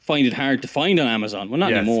would find it hard to find on Amazon. Well,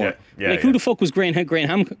 not anymore. Who the fuck was Graham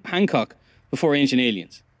Hancock before Ancient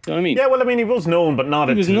Aliens? Do you know what I mean? Yeah, well, I mean, he was known, but not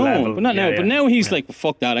at the level. He was known, but not now. But now he's like, well,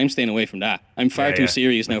 fuck that, I'm staying away from that. I'm far too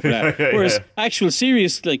serious now for that. Whereas actual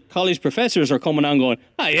serious, like, college professors are coming on going,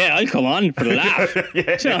 I'll come on for the laugh.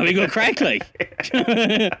 We go crack, like.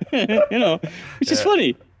 Which is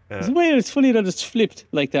funny. It's funny that it's flipped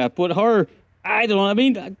like that. But her, I don't know, I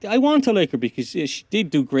mean, I want to like her because she did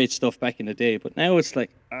do great stuff back in the day, but now it's like,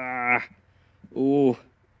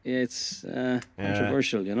 it's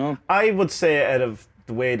controversial, I would say out of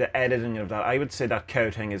the way the editing of that, I would say that cow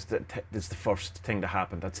thing is the first thing that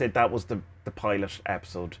happened. I'd say that was the pilot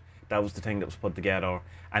episode. That was the thing that was put together,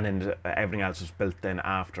 and then everything else was built in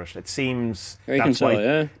after it. It seems that's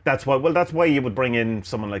why you would bring in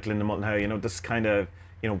someone like Linda Moulton Howe. This kind of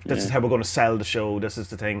this is how we're going to sell the show. This is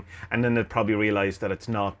the thing, and then they'd probably realise that it's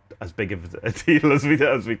not as big of a deal as we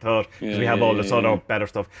thought because we have all this other better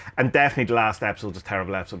stuff. And definitely the last episode is a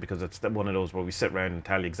terrible episode because it's one of those where we sit around and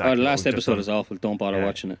tell you exactly. The last episode is awful. Don't bother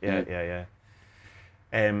watching it.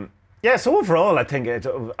 So overall, I think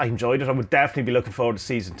I enjoyed it. I would definitely be looking forward to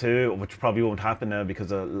season 2, which probably won't happen now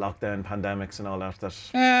because of lockdown, pandemics, and all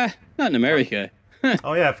that. Not in America.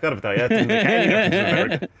 Oh yeah, I forgot about that. Yeah, it can't happen in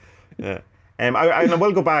America. Yeah. I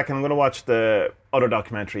will go back and I'm going to watch the other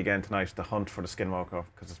documentary again tonight, The Hunt for the Skinwalker,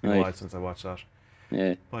 because it's been a while since I watched that.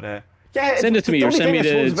 Yeah. But send it to me or send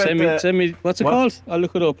me. What's it called? I'll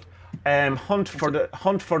look it up. Hunt for the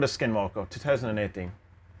Skinwalker, 2018.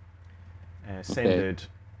 Same dude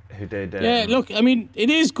who did. Look, I mean,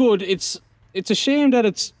 it is good. It's a shame that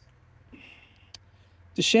it's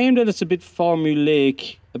a bit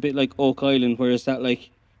formulaic, a bit like Oak Island, whereas that,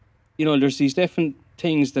 like, there's these different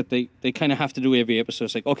things that they kind of have to do every episode.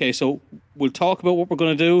 It's like, okay, so we'll talk about what we're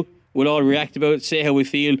going to do, we'll all react about it, say how we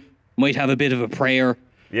feel, might have a bit of a prayer,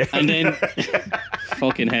 and then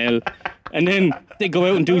fucking hell, and then they go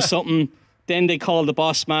out and do something, then they call the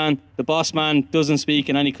boss man doesn't speak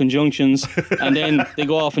in any conjunctions, and then they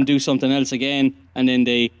go off and do something else again, and then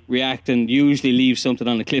they react and usually leave something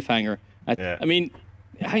on a cliffhanger. I mean,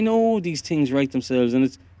 I know these things write themselves,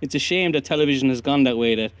 and it's a shame that television has gone that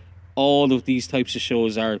way, that all of these types of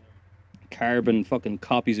shows are carbon fucking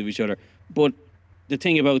copies of each other. But the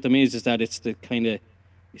thing about them is that it's the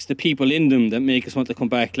people in them that make us want to come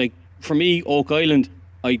back. Like for me, Oak Island,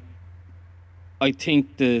 I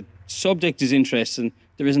think the subject is interesting.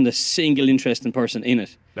 There isn't a single interesting person in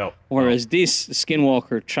it. No. Whereas this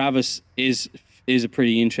Skinwalker, Travis is a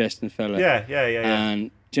pretty interesting fella. Yeah. And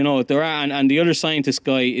Do you know, there are, and the other scientist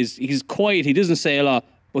guy he's quiet. He doesn't say a lot,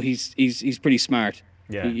 but he's pretty smart.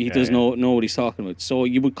 Yeah, he does know what he's talking about. So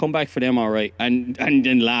you would come back for them, all right, and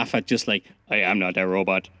then laugh at just like, I am not a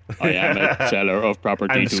robot. I am a seller of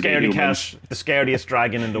property And to the humans. cat, the scariest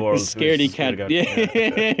dragon in the world. Scaredy cat.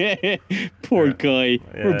 Yeah. Poor guy.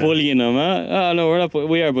 We're bullying him, huh? Oh, no, we're not.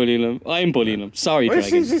 We are bullying him. I'm bullying him. Sorry, Well,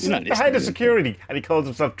 Dragon. he's the head of security, and he calls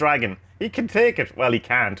himself Dragon. He can take it. Well, he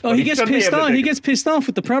can't. Oh, he gets pissed off. He gets pissed off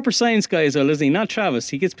with the proper science guys, though, isn't he? Not Travis.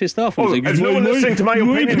 He gets pissed off. Oh, He's there's no one listening to my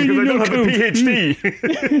opinion because I don't have a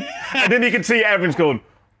PhD. And then you can see everyone's going,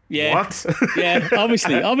 what? Yeah,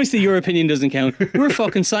 obviously your opinion doesn't count. We're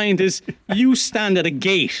fucking scientists. You stand at a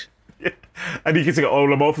gate. Yeah. And he can say,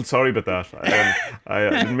 oh, I'm awful sorry about that. I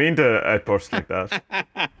didn't mean to outburst like that.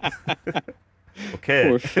 Okay.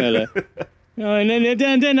 Poor fella. No, and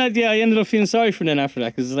then I ended up feeling sorry for him after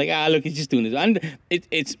that, because it's like, look, he's just doing this. And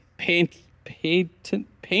it's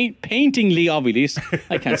paintingly obvious.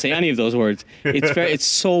 I can't say any of those words. It's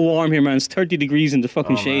so warm here, man. It's 30 degrees in the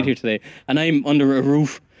fucking shade here today, and I'm under a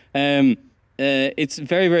roof. It's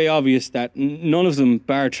very, very obvious that none of them,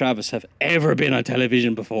 bar Travis, have ever been on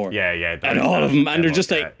television before. Yeah. And all of them, and they're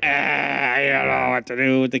just like, I don't know what to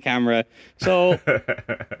do with the camera. So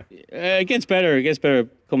it gets better. It gets better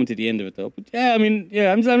coming to the end of it, though. But yeah, I mean,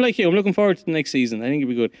 yeah, I'm like you. I'm looking forward to the next season. I think it'll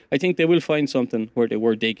be good. I think they will find something where they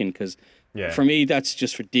were digging, because for me, that's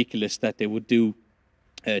just ridiculous that they would do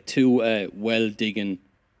two well digging.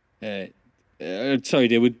 Sorry,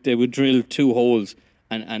 they would drill 2 holes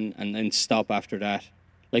and then stop after that,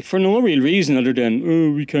 like for no real reason other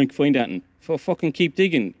than we can't find anything. Fucking keep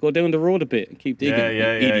digging. Go down the road a bit and keep digging.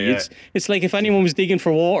 Idiots. Yeah. It's like if anyone was digging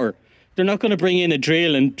for water, they're not going to bring in a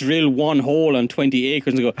drill and drill 1 hole on 20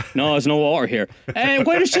 acres and go, no, there's no water here. Why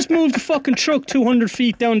don't you just move the fucking truck 200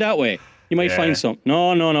 feet down that way? You might find some.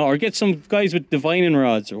 No. Or get some guys with divining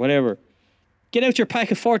rods or whatever. Get out your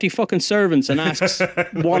pack of 40 fucking servants and ask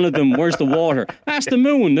one of them, where's the water? Ask the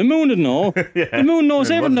moon. The moon would know. The moon knows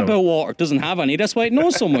everything about water. It doesn't have any. That's why it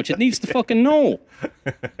knows so much. It needs to fucking know.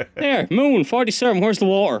 There, moon, 47, where's the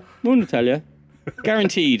water? Moon will tell you.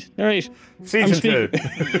 Guaranteed. All right. Season 2.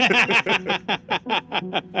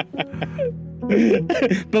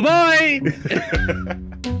 Bye-bye.